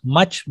harassed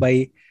much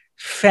by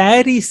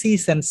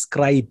Pharisees and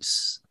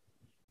scribes.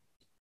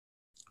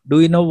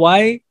 Do you know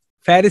why?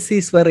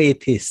 Pharisees were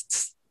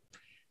atheists.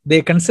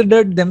 They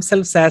considered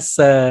themselves as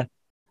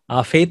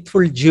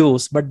faithful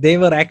Jews, but they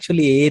were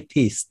actually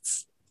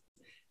atheists.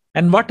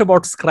 And what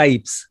about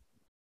scribes?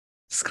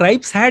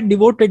 Scribes had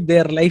devoted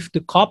their life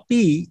to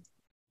copy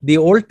the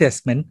Old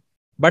Testament,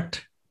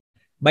 but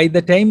by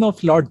the time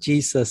of Lord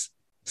Jesus,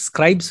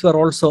 scribes were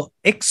also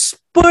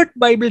expert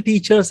Bible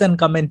teachers and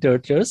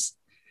commentators,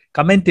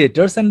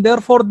 and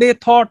therefore they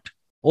thought,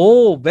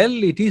 oh,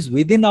 well, it is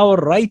within our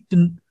right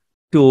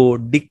to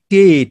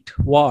dictate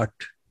what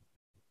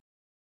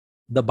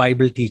the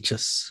Bible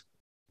teaches.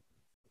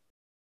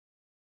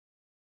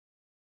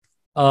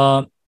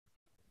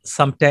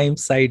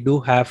 Sometimes I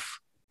do have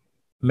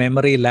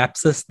memory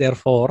lapses,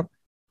 therefore,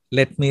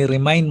 let me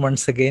remind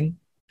once again: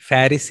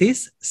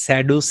 Pharisees,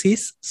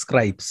 Sadducees,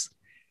 scribes.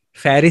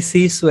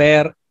 Pharisees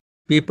were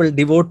people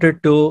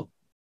devoted to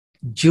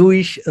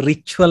Jewish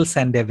rituals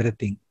and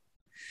everything.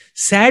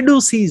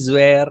 Sadducees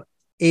were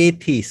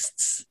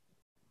atheists.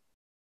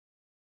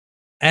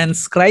 And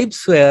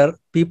scribes were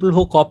people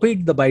who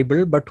copied the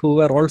Bible, but who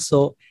were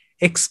also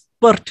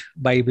expert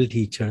Bible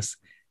teachers.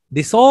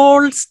 This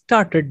all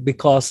started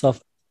because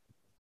of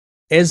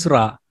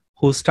Ezra,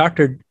 who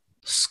started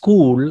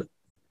school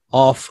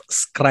of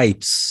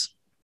scribes.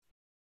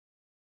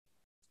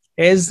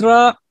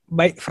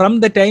 From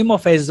the time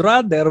of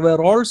Ezra, there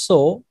were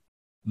also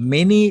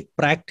many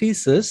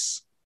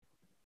practices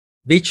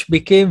which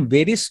became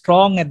very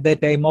strong at the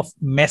time of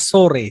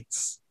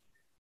Masoretes.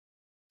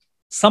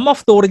 Some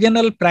of the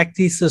original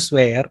practices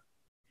were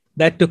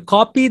that to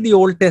copy the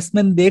Old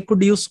Testament, they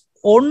could use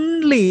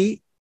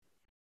only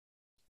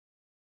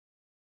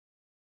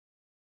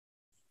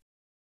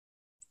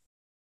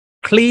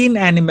clean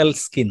animal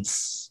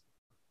skins.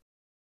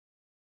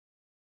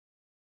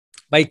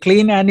 By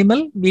clean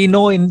animal, we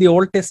know in the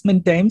Old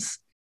Testament times,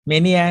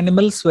 many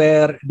animals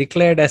were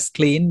declared as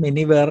clean,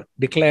 many were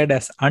declared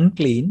as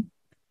unclean.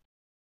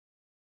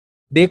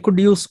 They could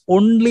use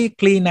only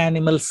clean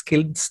animal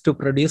skins to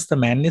produce the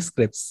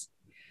manuscripts.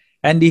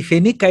 And if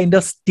any kind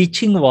of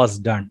stitching was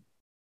done,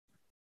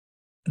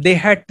 they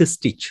had to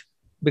stitch,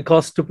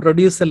 because to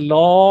produce a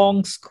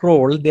long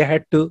scroll, they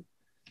had to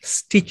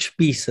stitch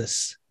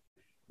pieces.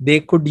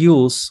 They could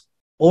use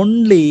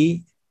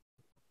only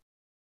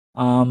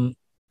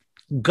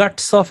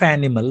guts of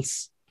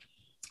animals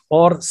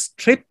or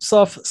strips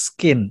of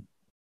skin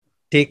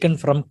taken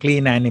from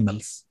clean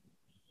animals.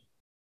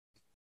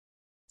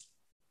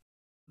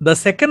 The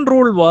second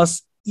rule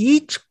was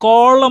each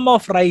column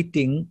of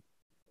writing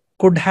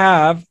could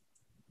have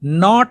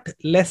not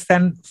less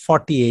than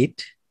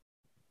 48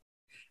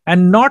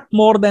 and not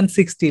more than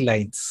 60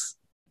 lines.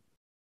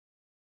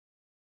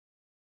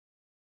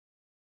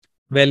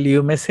 Well,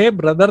 you may say,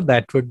 brother,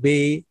 that would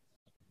be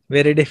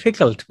very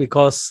difficult,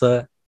 because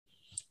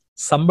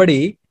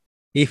somebody,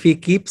 if he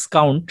keeps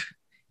count,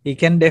 he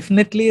can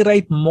definitely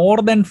write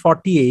more than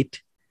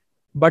 48.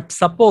 But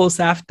suppose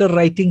after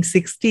writing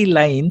 60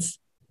 lines,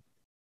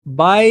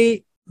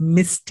 by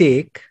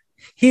mistake,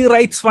 he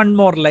writes one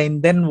more line,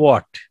 then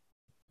what?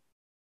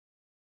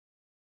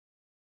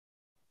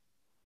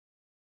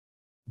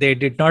 They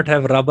did not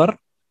have rubber.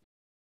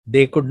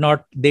 They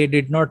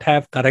did not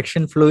have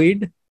correction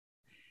fluid.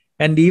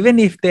 And even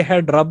if they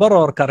had rubber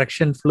or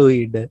correction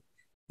fluid,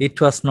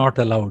 it was not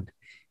allowed.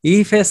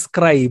 If a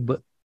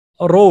scribe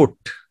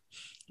wrote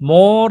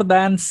more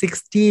than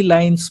 60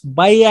 lines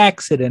by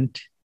accident,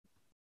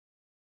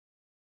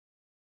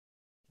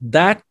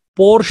 that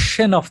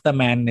portion of the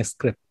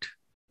manuscript,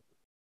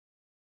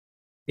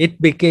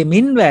 it became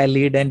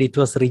invalid and it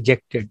was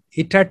rejected.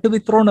 It had to be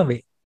thrown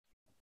away.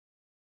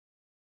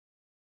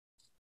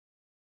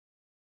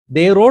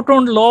 They wrote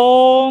on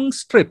long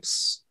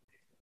strips,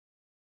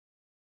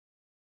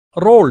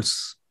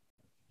 rolls,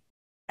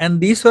 and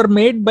these were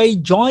made by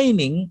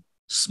joining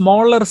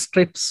smaller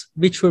strips,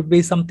 which would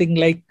be something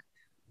like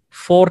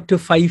 4 to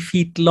 5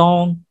 feet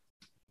long.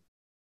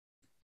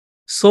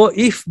 So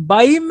if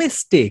by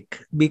mistake,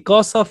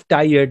 because of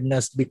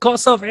tiredness,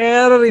 because of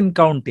error in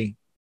counting,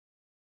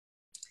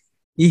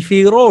 if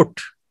he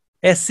wrote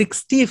a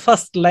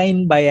 61st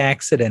line by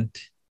accident,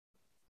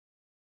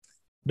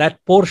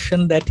 that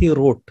portion that he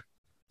wrote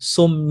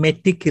so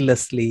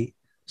meticulously,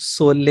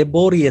 so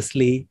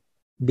laboriously,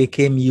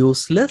 became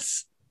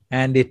useless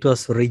and it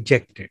was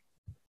rejected.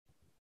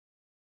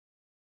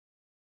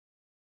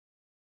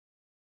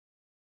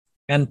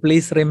 And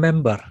please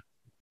remember,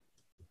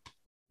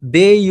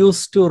 they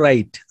used to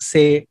write,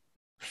 say,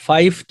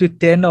 5 to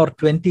 10 or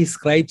 20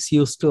 scribes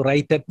used to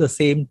write at the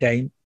same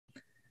time,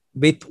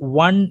 with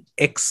one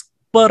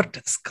expert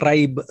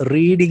scribe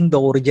reading the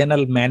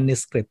original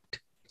manuscript.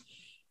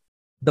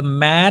 The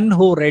man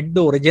who read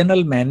the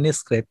original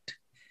manuscript,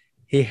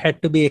 he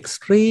had to be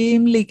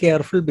extremely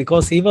careful,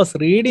 because he was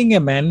reading a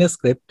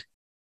manuscript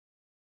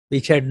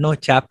which had no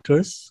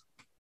chapters,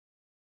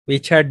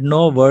 which had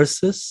no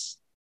verses,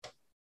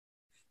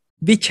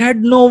 which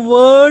had no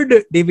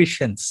word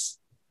divisions,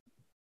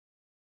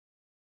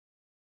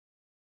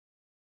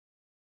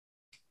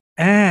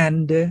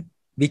 and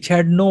which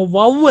had no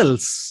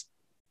vowels.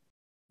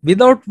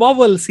 Without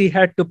vowels, he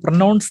had to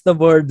pronounce the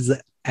words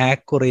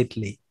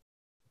accurately.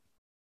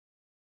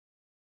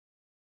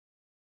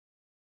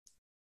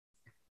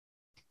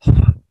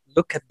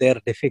 Look at their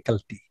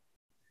difficulty.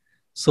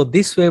 So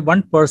this way,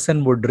 one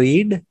person would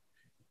read,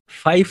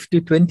 5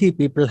 to 20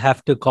 people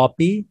have to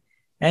copy.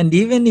 And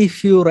even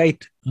if you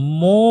write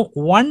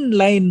one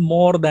line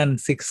more than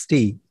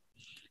 60,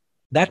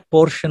 that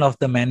portion of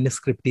the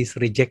manuscript is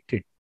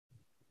rejected.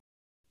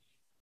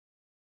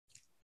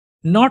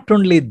 Not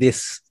only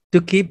this,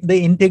 to keep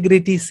the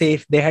integrity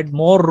safe, they had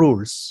more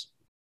rules.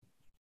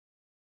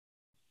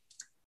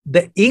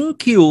 The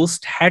ink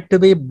used had to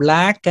be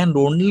black and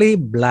only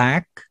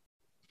black,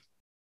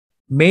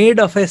 made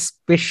of a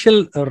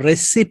special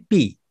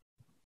recipe.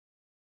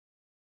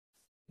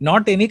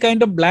 Not any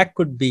kind of black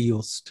could be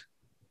used.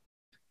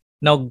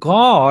 Now,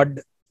 God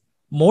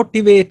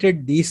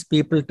motivated these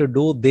people to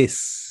do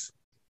this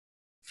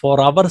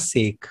for our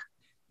sake,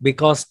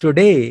 because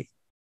today,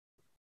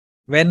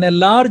 when a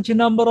large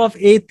number of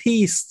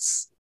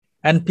atheists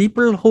and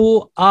people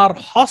who are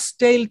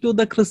hostile to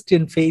the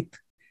Christian faith,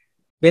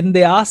 when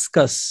they ask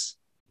us,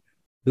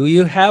 do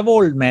you have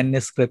old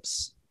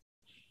manuscripts?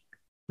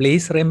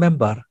 Please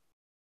remember,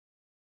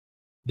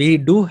 we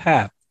do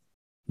have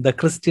The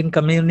Christian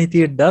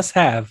community does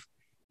have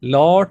a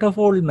lot of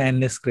old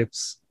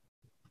manuscripts,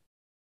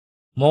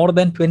 more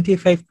than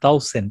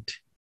 25,000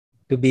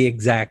 to be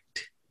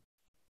exact.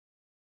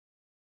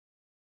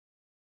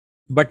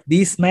 But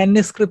these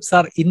manuscripts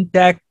are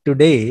intact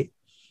today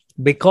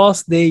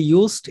because they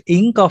used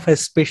ink of a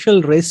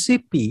special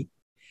recipe,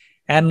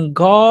 and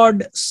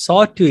God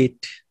saw to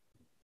it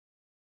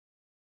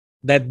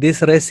that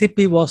this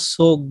recipe was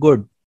so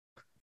good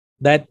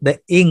that the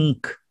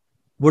ink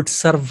would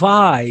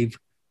survive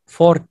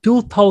for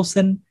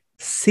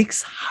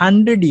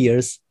 2,600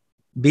 years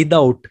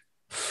without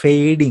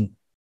fading.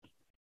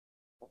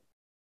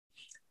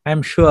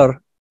 I'm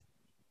sure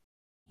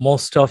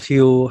most of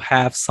you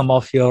have some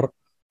of your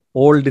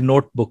old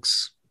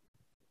notebooks.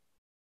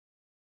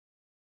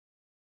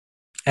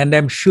 And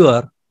I'm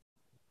sure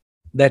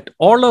that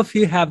all of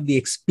you have the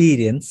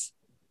experience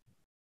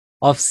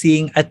of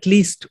seeing at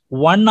least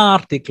one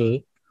article,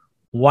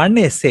 one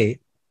essay,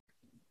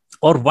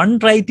 or one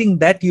writing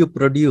that you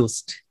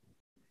produced,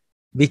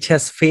 which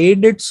has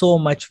faded so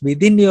much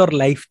within your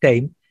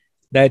lifetime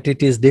that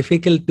it is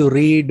difficult to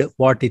read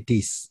what it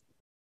is.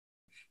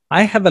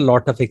 I have a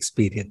lot of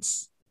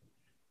experience.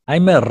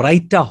 I'm a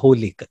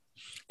writeaholic.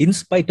 In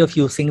spite of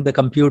using the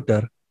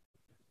computer,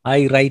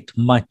 I write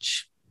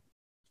much.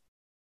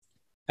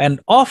 And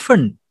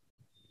often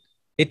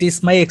it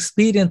is my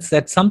experience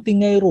that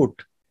something I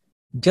wrote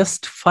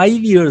just 5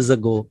 years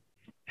ago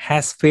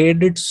has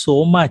faded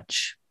so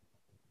much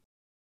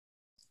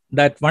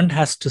that one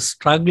has to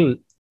struggle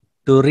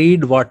to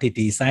read what it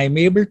is. I am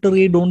able to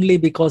read only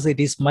because it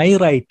is my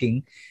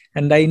writing,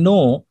 and I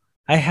know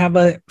I have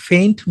a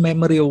faint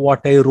memory of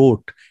what I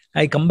wrote.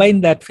 I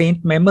combine that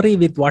faint memory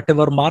with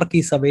whatever mark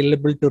is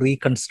available to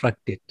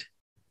reconstruct it.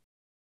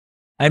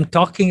 I'm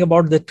talking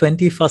about the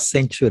 21st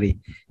century.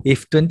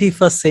 If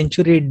 21st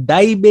century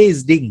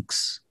dye-based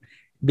inks,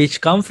 which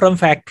come from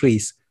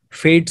factories,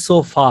 fade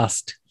so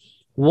fast,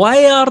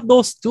 why are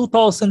those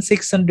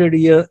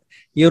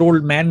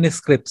 2,600-year-old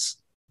manuscripts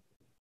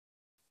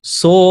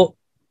so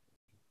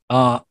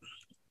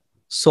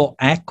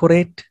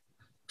accurate,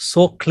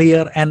 so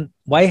clear, and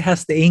why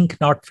has the ink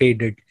not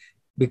faded?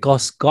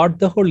 Because God,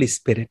 the Holy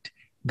Spirit,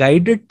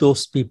 guided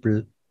those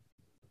people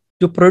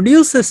to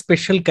produce a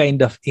special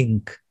kind of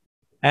ink.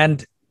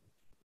 And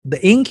the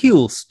ink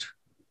used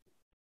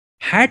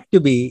had to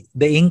be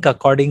the ink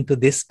according to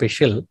this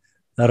special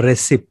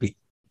recipe.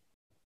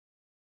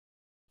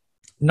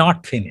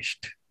 Not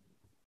finished.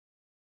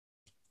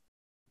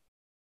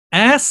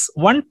 As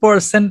one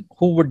person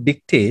who would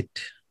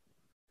dictate,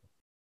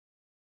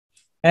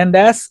 and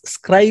as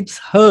scribes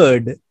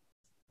heard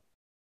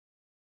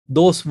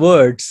those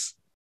words,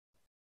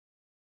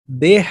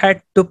 they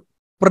had to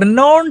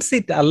pronounce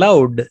it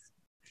aloud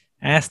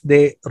as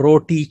they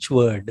wrote each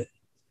word.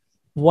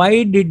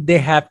 Why did they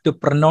have to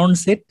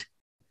pronounce it?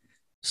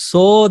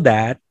 So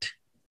that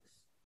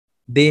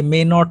they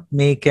may not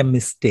make a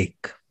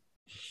mistake.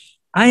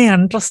 I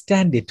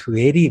understand it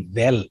very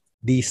well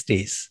these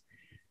days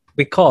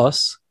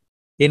because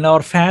in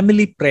our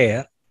family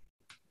prayer,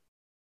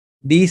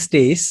 these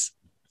days,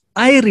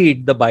 I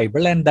read the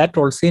Bible, and that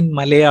also in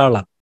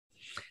Malayalam.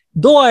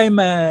 Though I am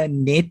a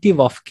native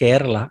of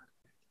Kerala,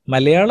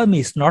 Malayalam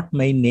is not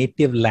my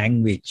native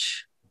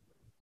language.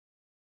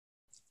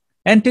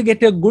 And to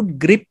get a good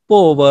grip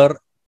over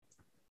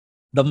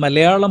the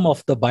Malayalam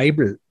of the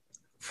Bible,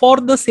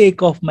 for the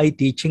sake of my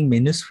teaching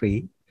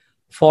ministry,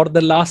 for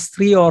the last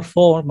 3 or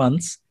 4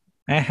 months,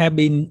 I have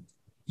been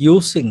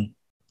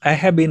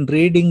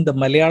reading the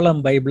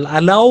Malayalam Bible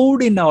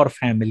aloud in our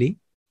family,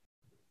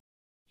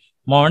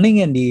 morning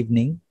and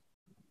evening,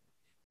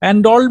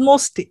 and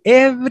almost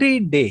every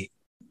day.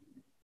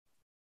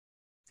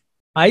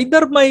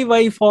 Either my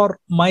wife or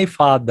my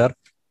father,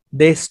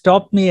 they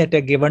stop me at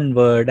a given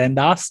word and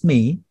ask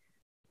me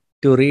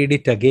to read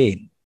it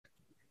again.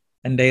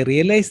 And I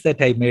realized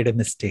that I made a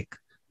mistake.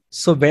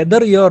 So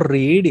whether you're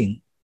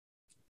reading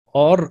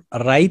or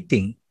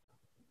writing,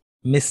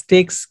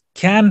 mistakes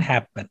can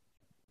happen.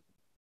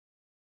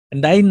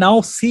 And I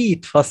now see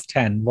it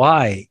firsthand.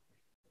 Why?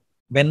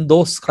 When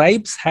those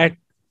scribes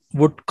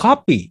would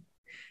copy,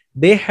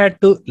 they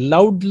had to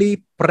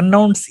loudly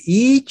pronounce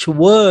each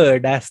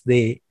word as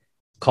they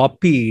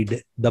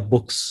copied the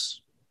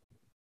books.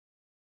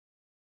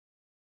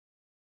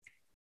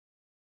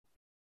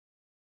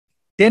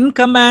 Ten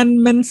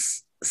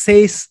Commandments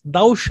says,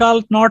 "Thou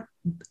shalt not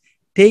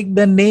take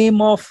the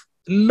name of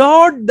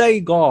Lord thy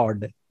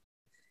God,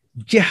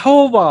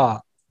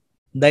 Jehovah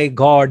thy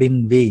God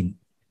in vain."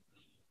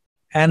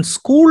 And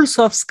schools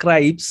of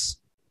scribes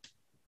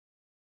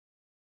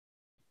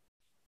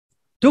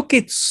took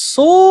it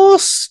so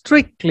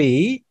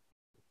strictly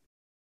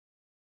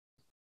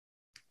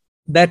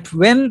that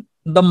when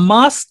the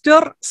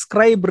master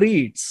scribe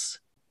reads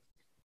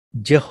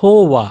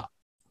Jehovah,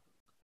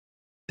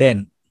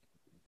 then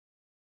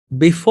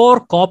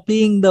before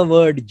copying the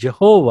word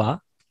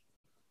Jehovah,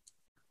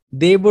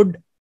 they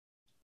would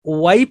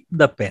wipe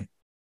the pen,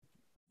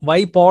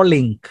 wipe all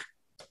ink,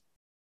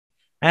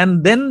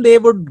 and then they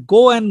would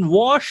go and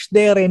wash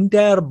their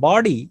entire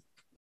body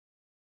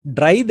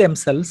dry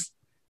themselves,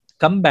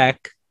 come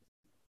back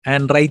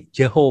and write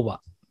Jehovah,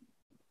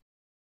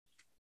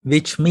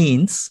 which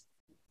means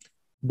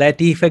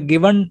that if a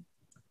given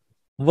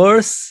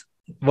verse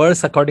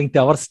according to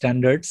our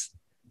standards,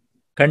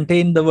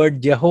 contain the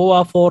word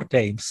Jehovah 4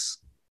 times,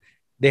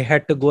 they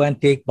had to go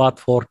and take bath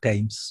 4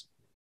 times.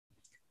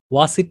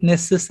 Was it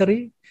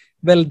necessary?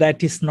 Well,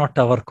 that is not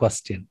our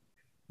question.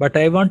 But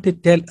I want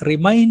to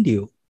remind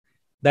you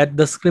that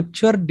the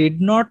scripture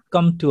did not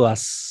come to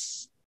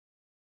us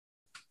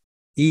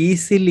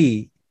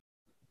easily.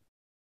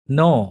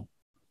 No.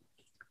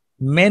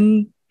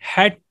 Men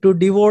had to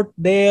devote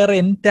their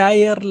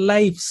entire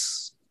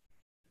lives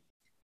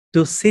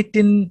to sit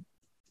in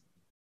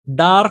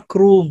dark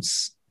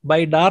rooms.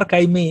 By dark,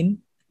 I mean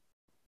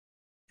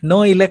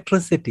no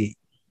electricity.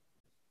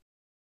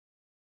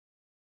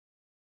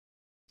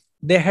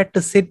 They had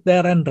to sit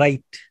there and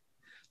write,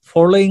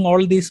 following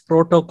all these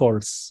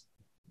protocols.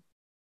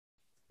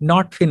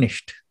 Not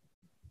finished.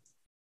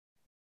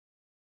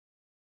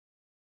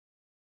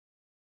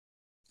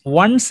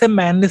 Once a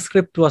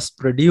manuscript was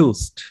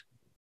produced,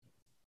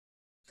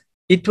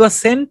 it was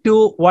sent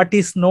to what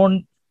is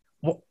known,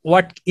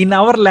 what in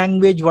our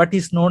language, what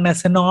is known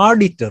as an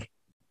auditor.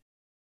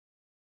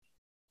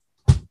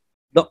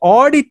 The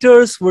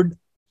auditors would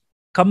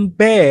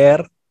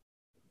compare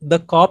the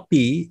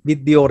copy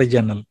with the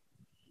original.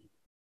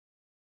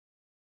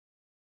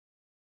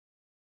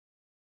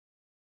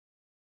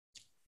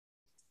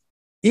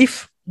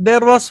 If there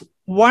was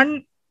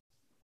one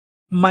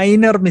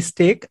minor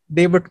mistake,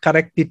 they would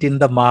correct it in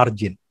the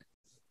margin.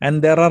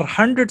 And there are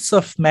hundreds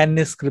of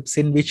manuscripts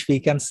in which we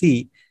can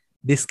see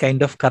this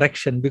kind of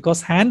correction,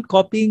 because hand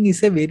copying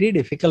is a very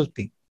difficult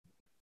thing.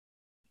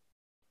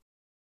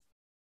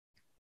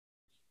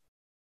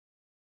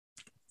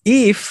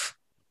 If,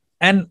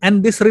 and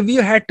this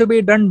review had to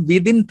be done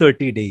within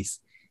 30 days.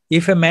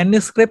 If a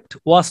manuscript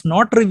was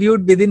not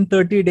reviewed within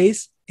 30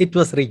 days, it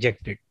was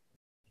rejected.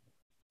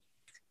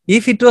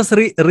 If it was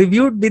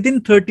reviewed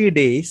within 30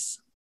 days,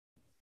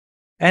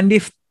 and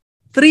if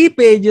 3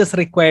 pages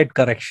required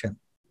correction,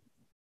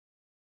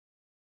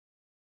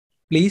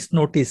 please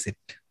notice it.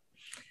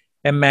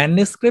 A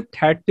manuscript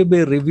had to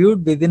be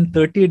reviewed within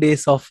 30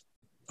 days of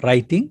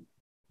writing.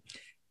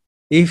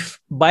 If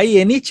by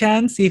any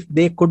chance, if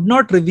they could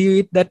not review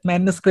it, that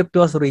manuscript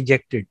was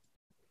rejected.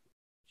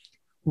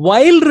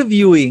 While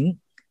reviewing,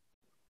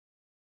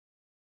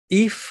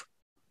 if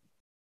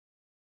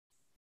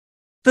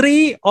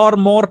 3 or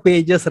more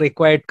pages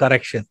required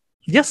correction,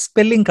 just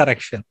spelling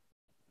correction,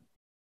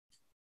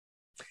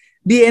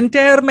 the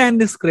entire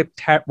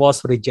manuscript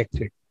was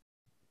rejected.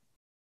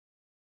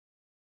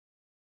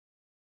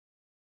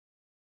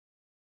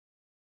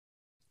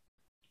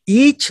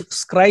 Each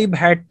scribe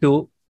had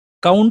to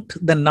count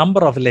the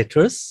number of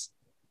letters,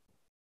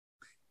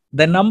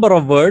 the number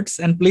of words,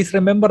 and please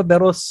remember there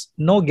was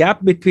no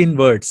gap between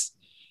words.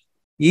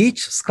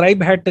 Each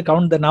scribe had to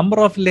count the number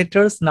of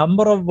letters,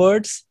 number of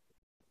words,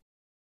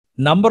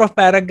 number of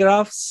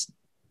paragraphs,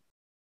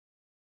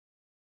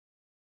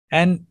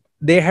 and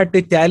they had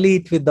to tally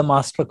it with the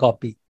master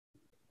copy.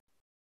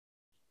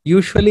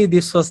 Usually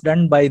this was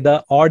done by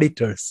the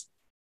auditors.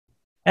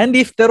 And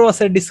if there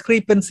was a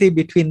discrepancy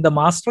between the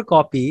master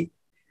copy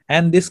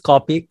and this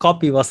copy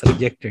was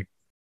rejected.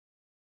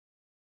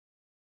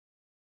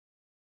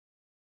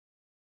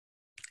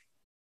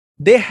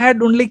 They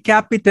had only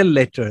capital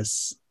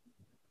letters.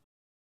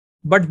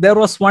 But there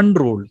was one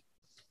rule.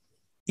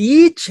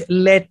 Each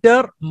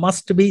letter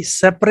must be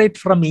separate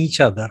from each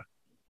other.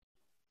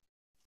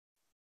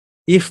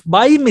 If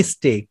by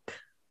mistake,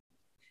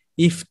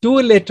 if 2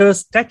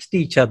 letters touched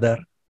each other,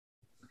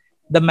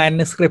 the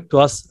manuscript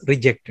was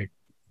rejected.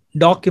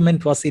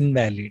 Document was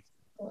invalid.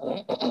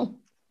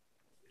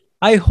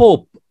 I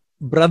hope,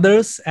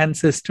 brothers and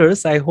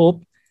sisters, I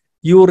hope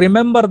you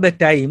remember the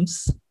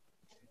times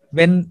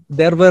when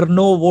there were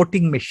no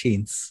voting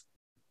machines.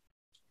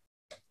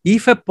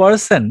 If a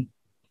person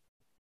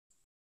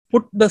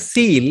put the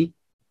seal,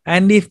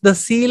 and if the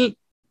seal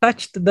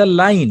touched the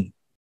line,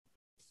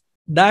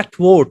 that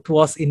vote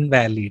was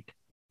invalid.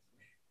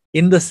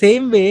 In the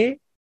same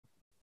way,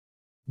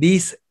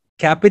 these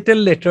capital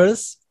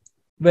letters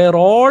were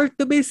all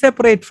to be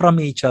separate from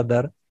each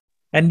other.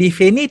 And if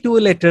any 2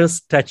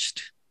 letters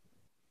touched,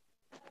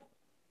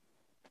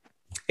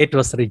 it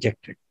was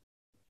rejected.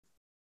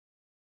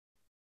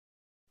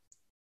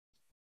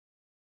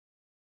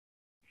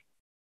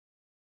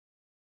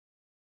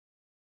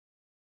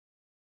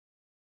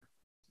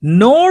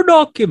 No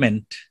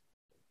document,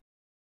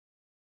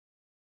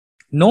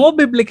 no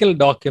biblical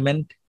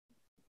document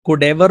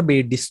could ever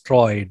be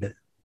destroyed.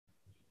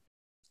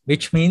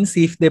 Which means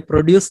if they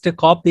produced a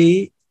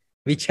copy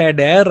which had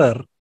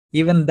error,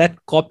 even that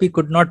copy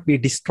could not be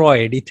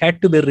destroyed. It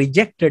had to be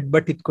rejected,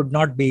 but it could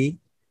not be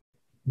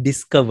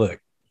destroyed.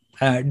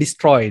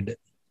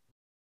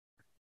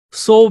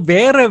 So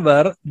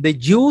wherever the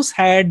Jews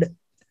had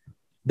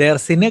their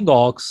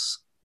synagogues,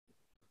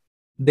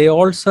 they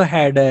also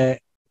had a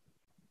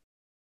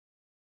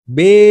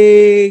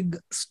big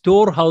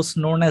storehouse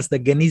known as the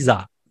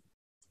Geniza.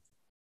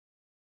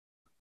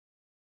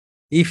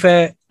 If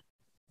a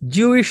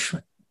Jewish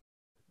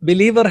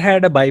believer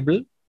had a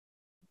Bible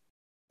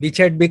which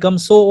had become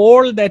so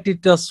old that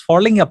it was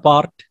falling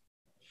apart,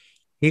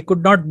 he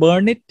could not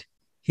burn it,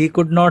 he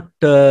could not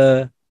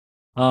burn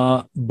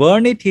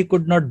it, he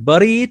could not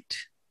bury it,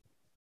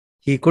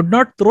 he could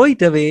not throw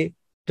it away.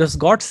 It was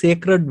God's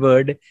sacred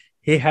word.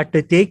 He had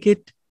to take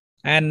it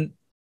and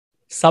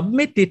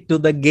submit it to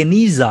the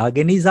Geniza.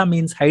 Geniza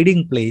means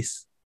hiding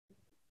place.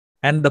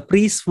 And the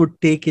priest would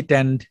take it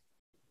and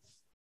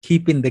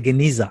keep in the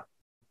Geniza.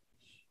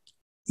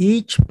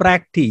 Each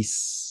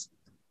practice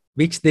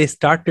which they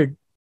started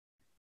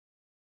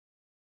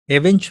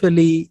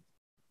eventually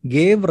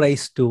gave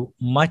rise to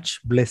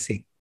much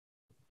blessing.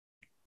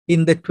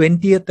 In the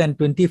 20th and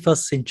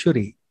 21st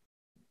century,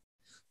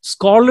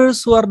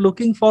 scholars who are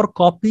looking for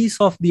copies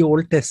of the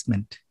Old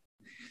Testament.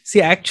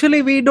 See,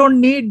 actually, we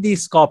don't need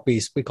these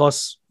copies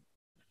because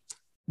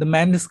the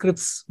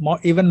manuscripts,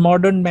 even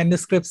modern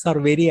manuscripts,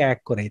 are very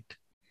accurate.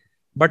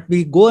 But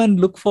we go and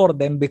look for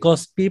them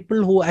because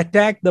people who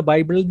attack the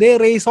Bible, they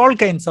raise all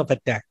kinds of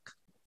attack.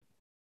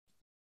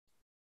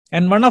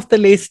 And one of the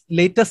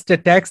latest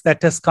attacks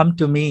that has come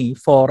to me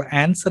for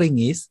answering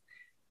is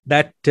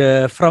that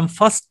from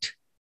 1st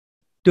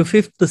to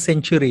 5th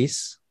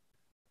centuries,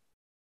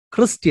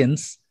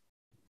 Christians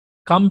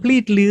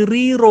completely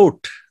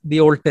rewrote the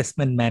Old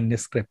Testament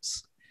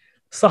manuscripts.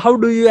 So how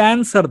do you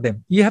answer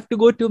them? You have to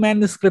go to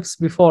manuscripts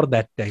before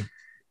that time,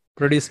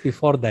 produced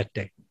before that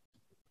time.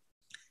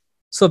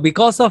 So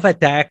because of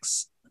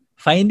attacks,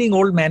 finding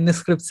old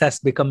manuscripts has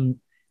become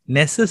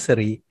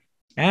necessary,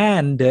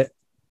 and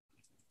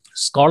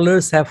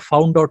scholars have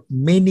found out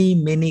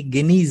many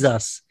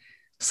Genizas.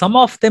 Some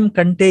of them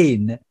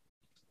contain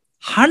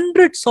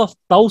hundreds of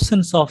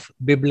thousands of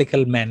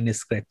biblical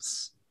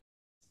manuscripts.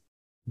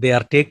 They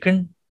are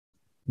taken,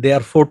 they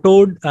are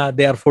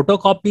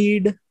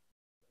photocopied,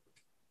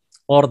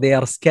 or they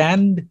are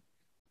scanned,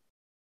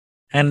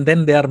 and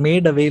then they are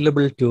made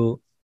available to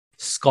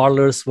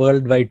scholars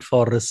worldwide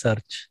for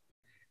research.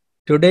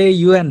 Today,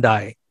 you and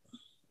I,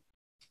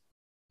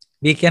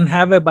 we can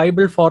have a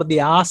Bible for the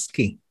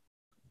asking.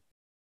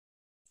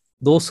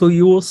 Those who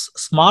use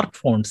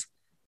smartphones,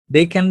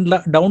 they can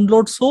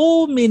download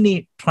so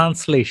many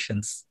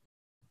translations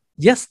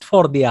just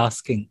for the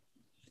asking.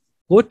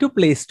 Go to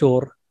Play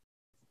Store,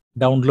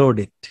 download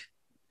it.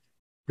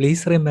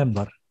 Please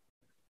remember,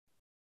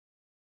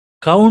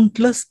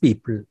 countless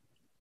people,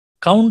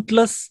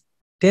 countless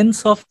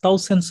tens of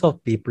thousands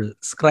of people,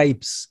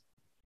 scribes,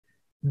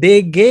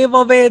 they gave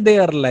away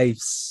their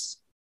lives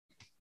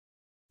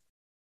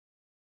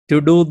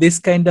to do this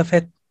kind of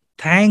a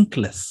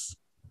thankless,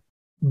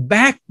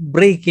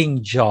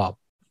 back-breaking job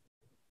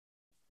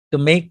to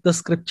make the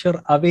scripture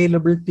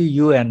available to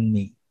you and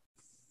me.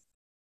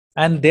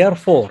 And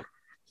therefore,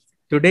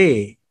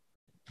 today,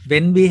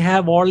 when we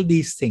have all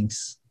these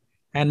things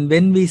and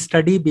when we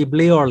study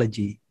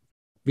bibliology,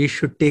 we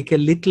should take a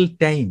little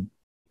time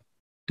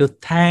to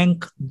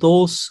thank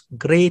those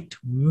great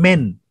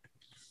men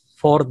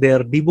for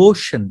their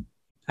devotion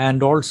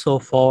and also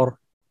for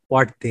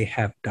what they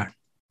have done.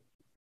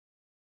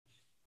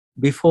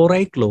 Before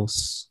I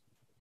close,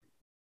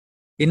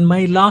 in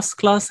my last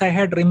class, I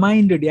had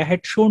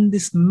shown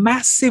this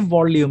massive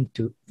volume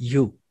to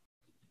you,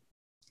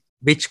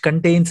 which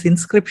contains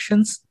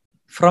inscriptions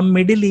from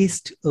Middle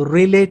East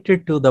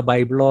related to the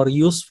Bible or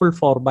useful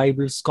for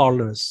Bible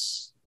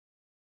scholars.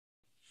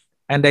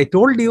 And I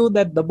told you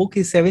that the book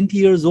is 70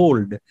 years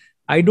old.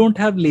 I don't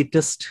have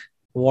latest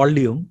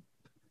volume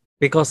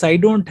because I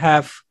don't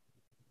have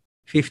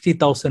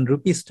 50,000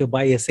 rupees to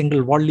buy a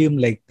single volume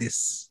like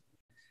this.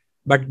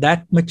 But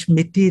that much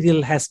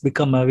material has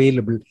become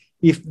available.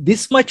 If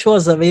this much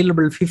was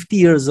available 50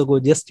 years ago,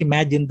 just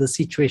imagine the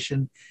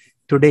situation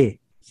today.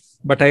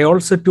 But I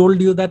also told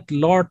you that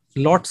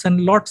lots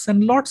and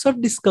lots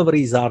of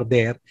discoveries are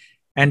there.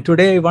 And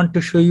today I want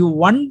to show you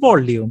one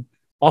volume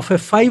of a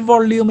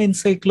 5-volume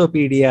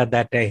encyclopedia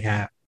that I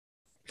have.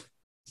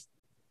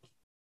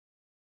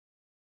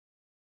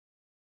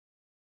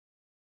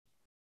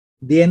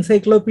 The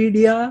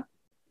Encyclopedia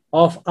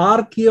of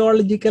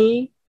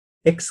Archaeological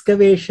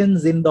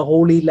Excavations in the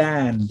Holy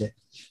Land.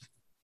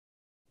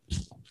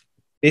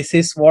 This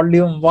is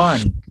volume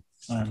 1,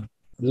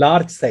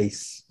 large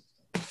size.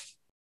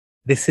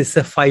 This is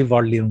a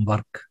 5-volume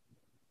work.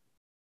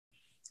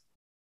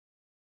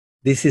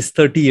 This is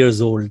 30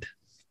 years old.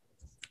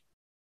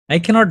 I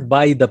cannot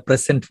buy the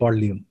present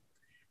volume.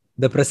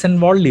 The present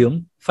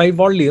volume, 5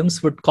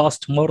 volumes, would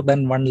cost more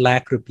than 1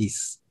 lakh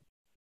rupees.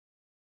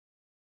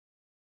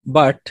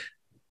 But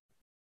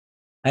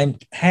I'm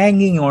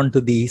hanging on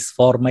to these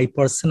for my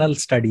personal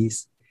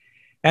studies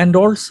and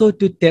also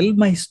to tell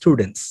my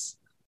students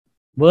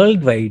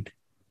worldwide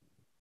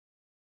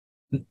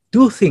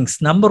 2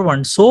 things. Number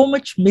 1, so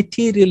much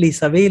material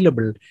is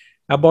available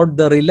about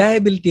the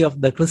reliability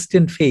of the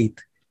Christian faith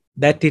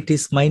that it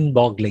is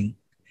mind-boggling.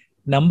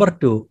 Number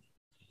 2,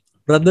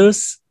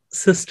 brothers,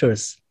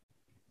 sisters,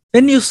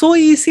 when you so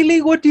easily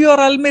go to your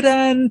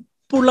almirah and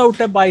pull out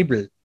a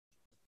Bible,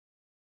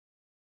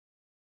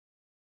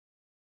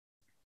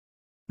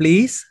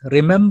 please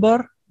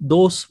remember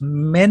those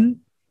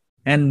men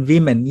and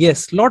women.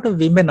 Yes, a lot of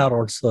women are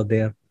also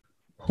there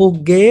who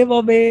gave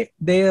away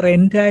their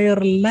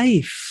entire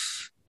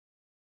life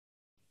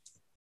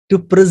to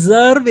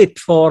preserve it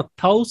for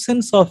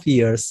thousands of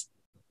years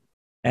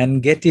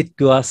and get it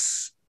to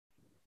us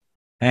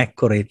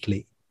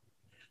accurately.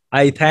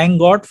 I thank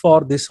God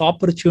for this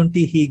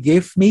opportunity He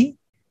gave me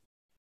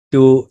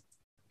to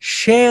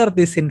share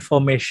this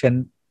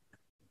information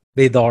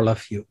with all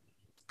of you.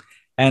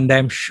 And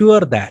I'm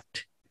sure that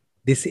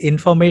this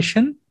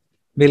information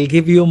will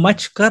give you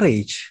much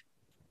courage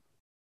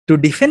to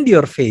defend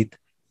your faith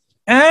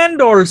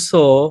and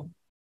also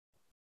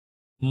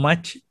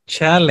much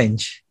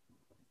challenge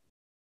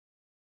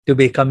to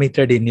be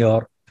committed in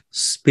your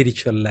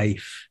spiritual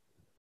life.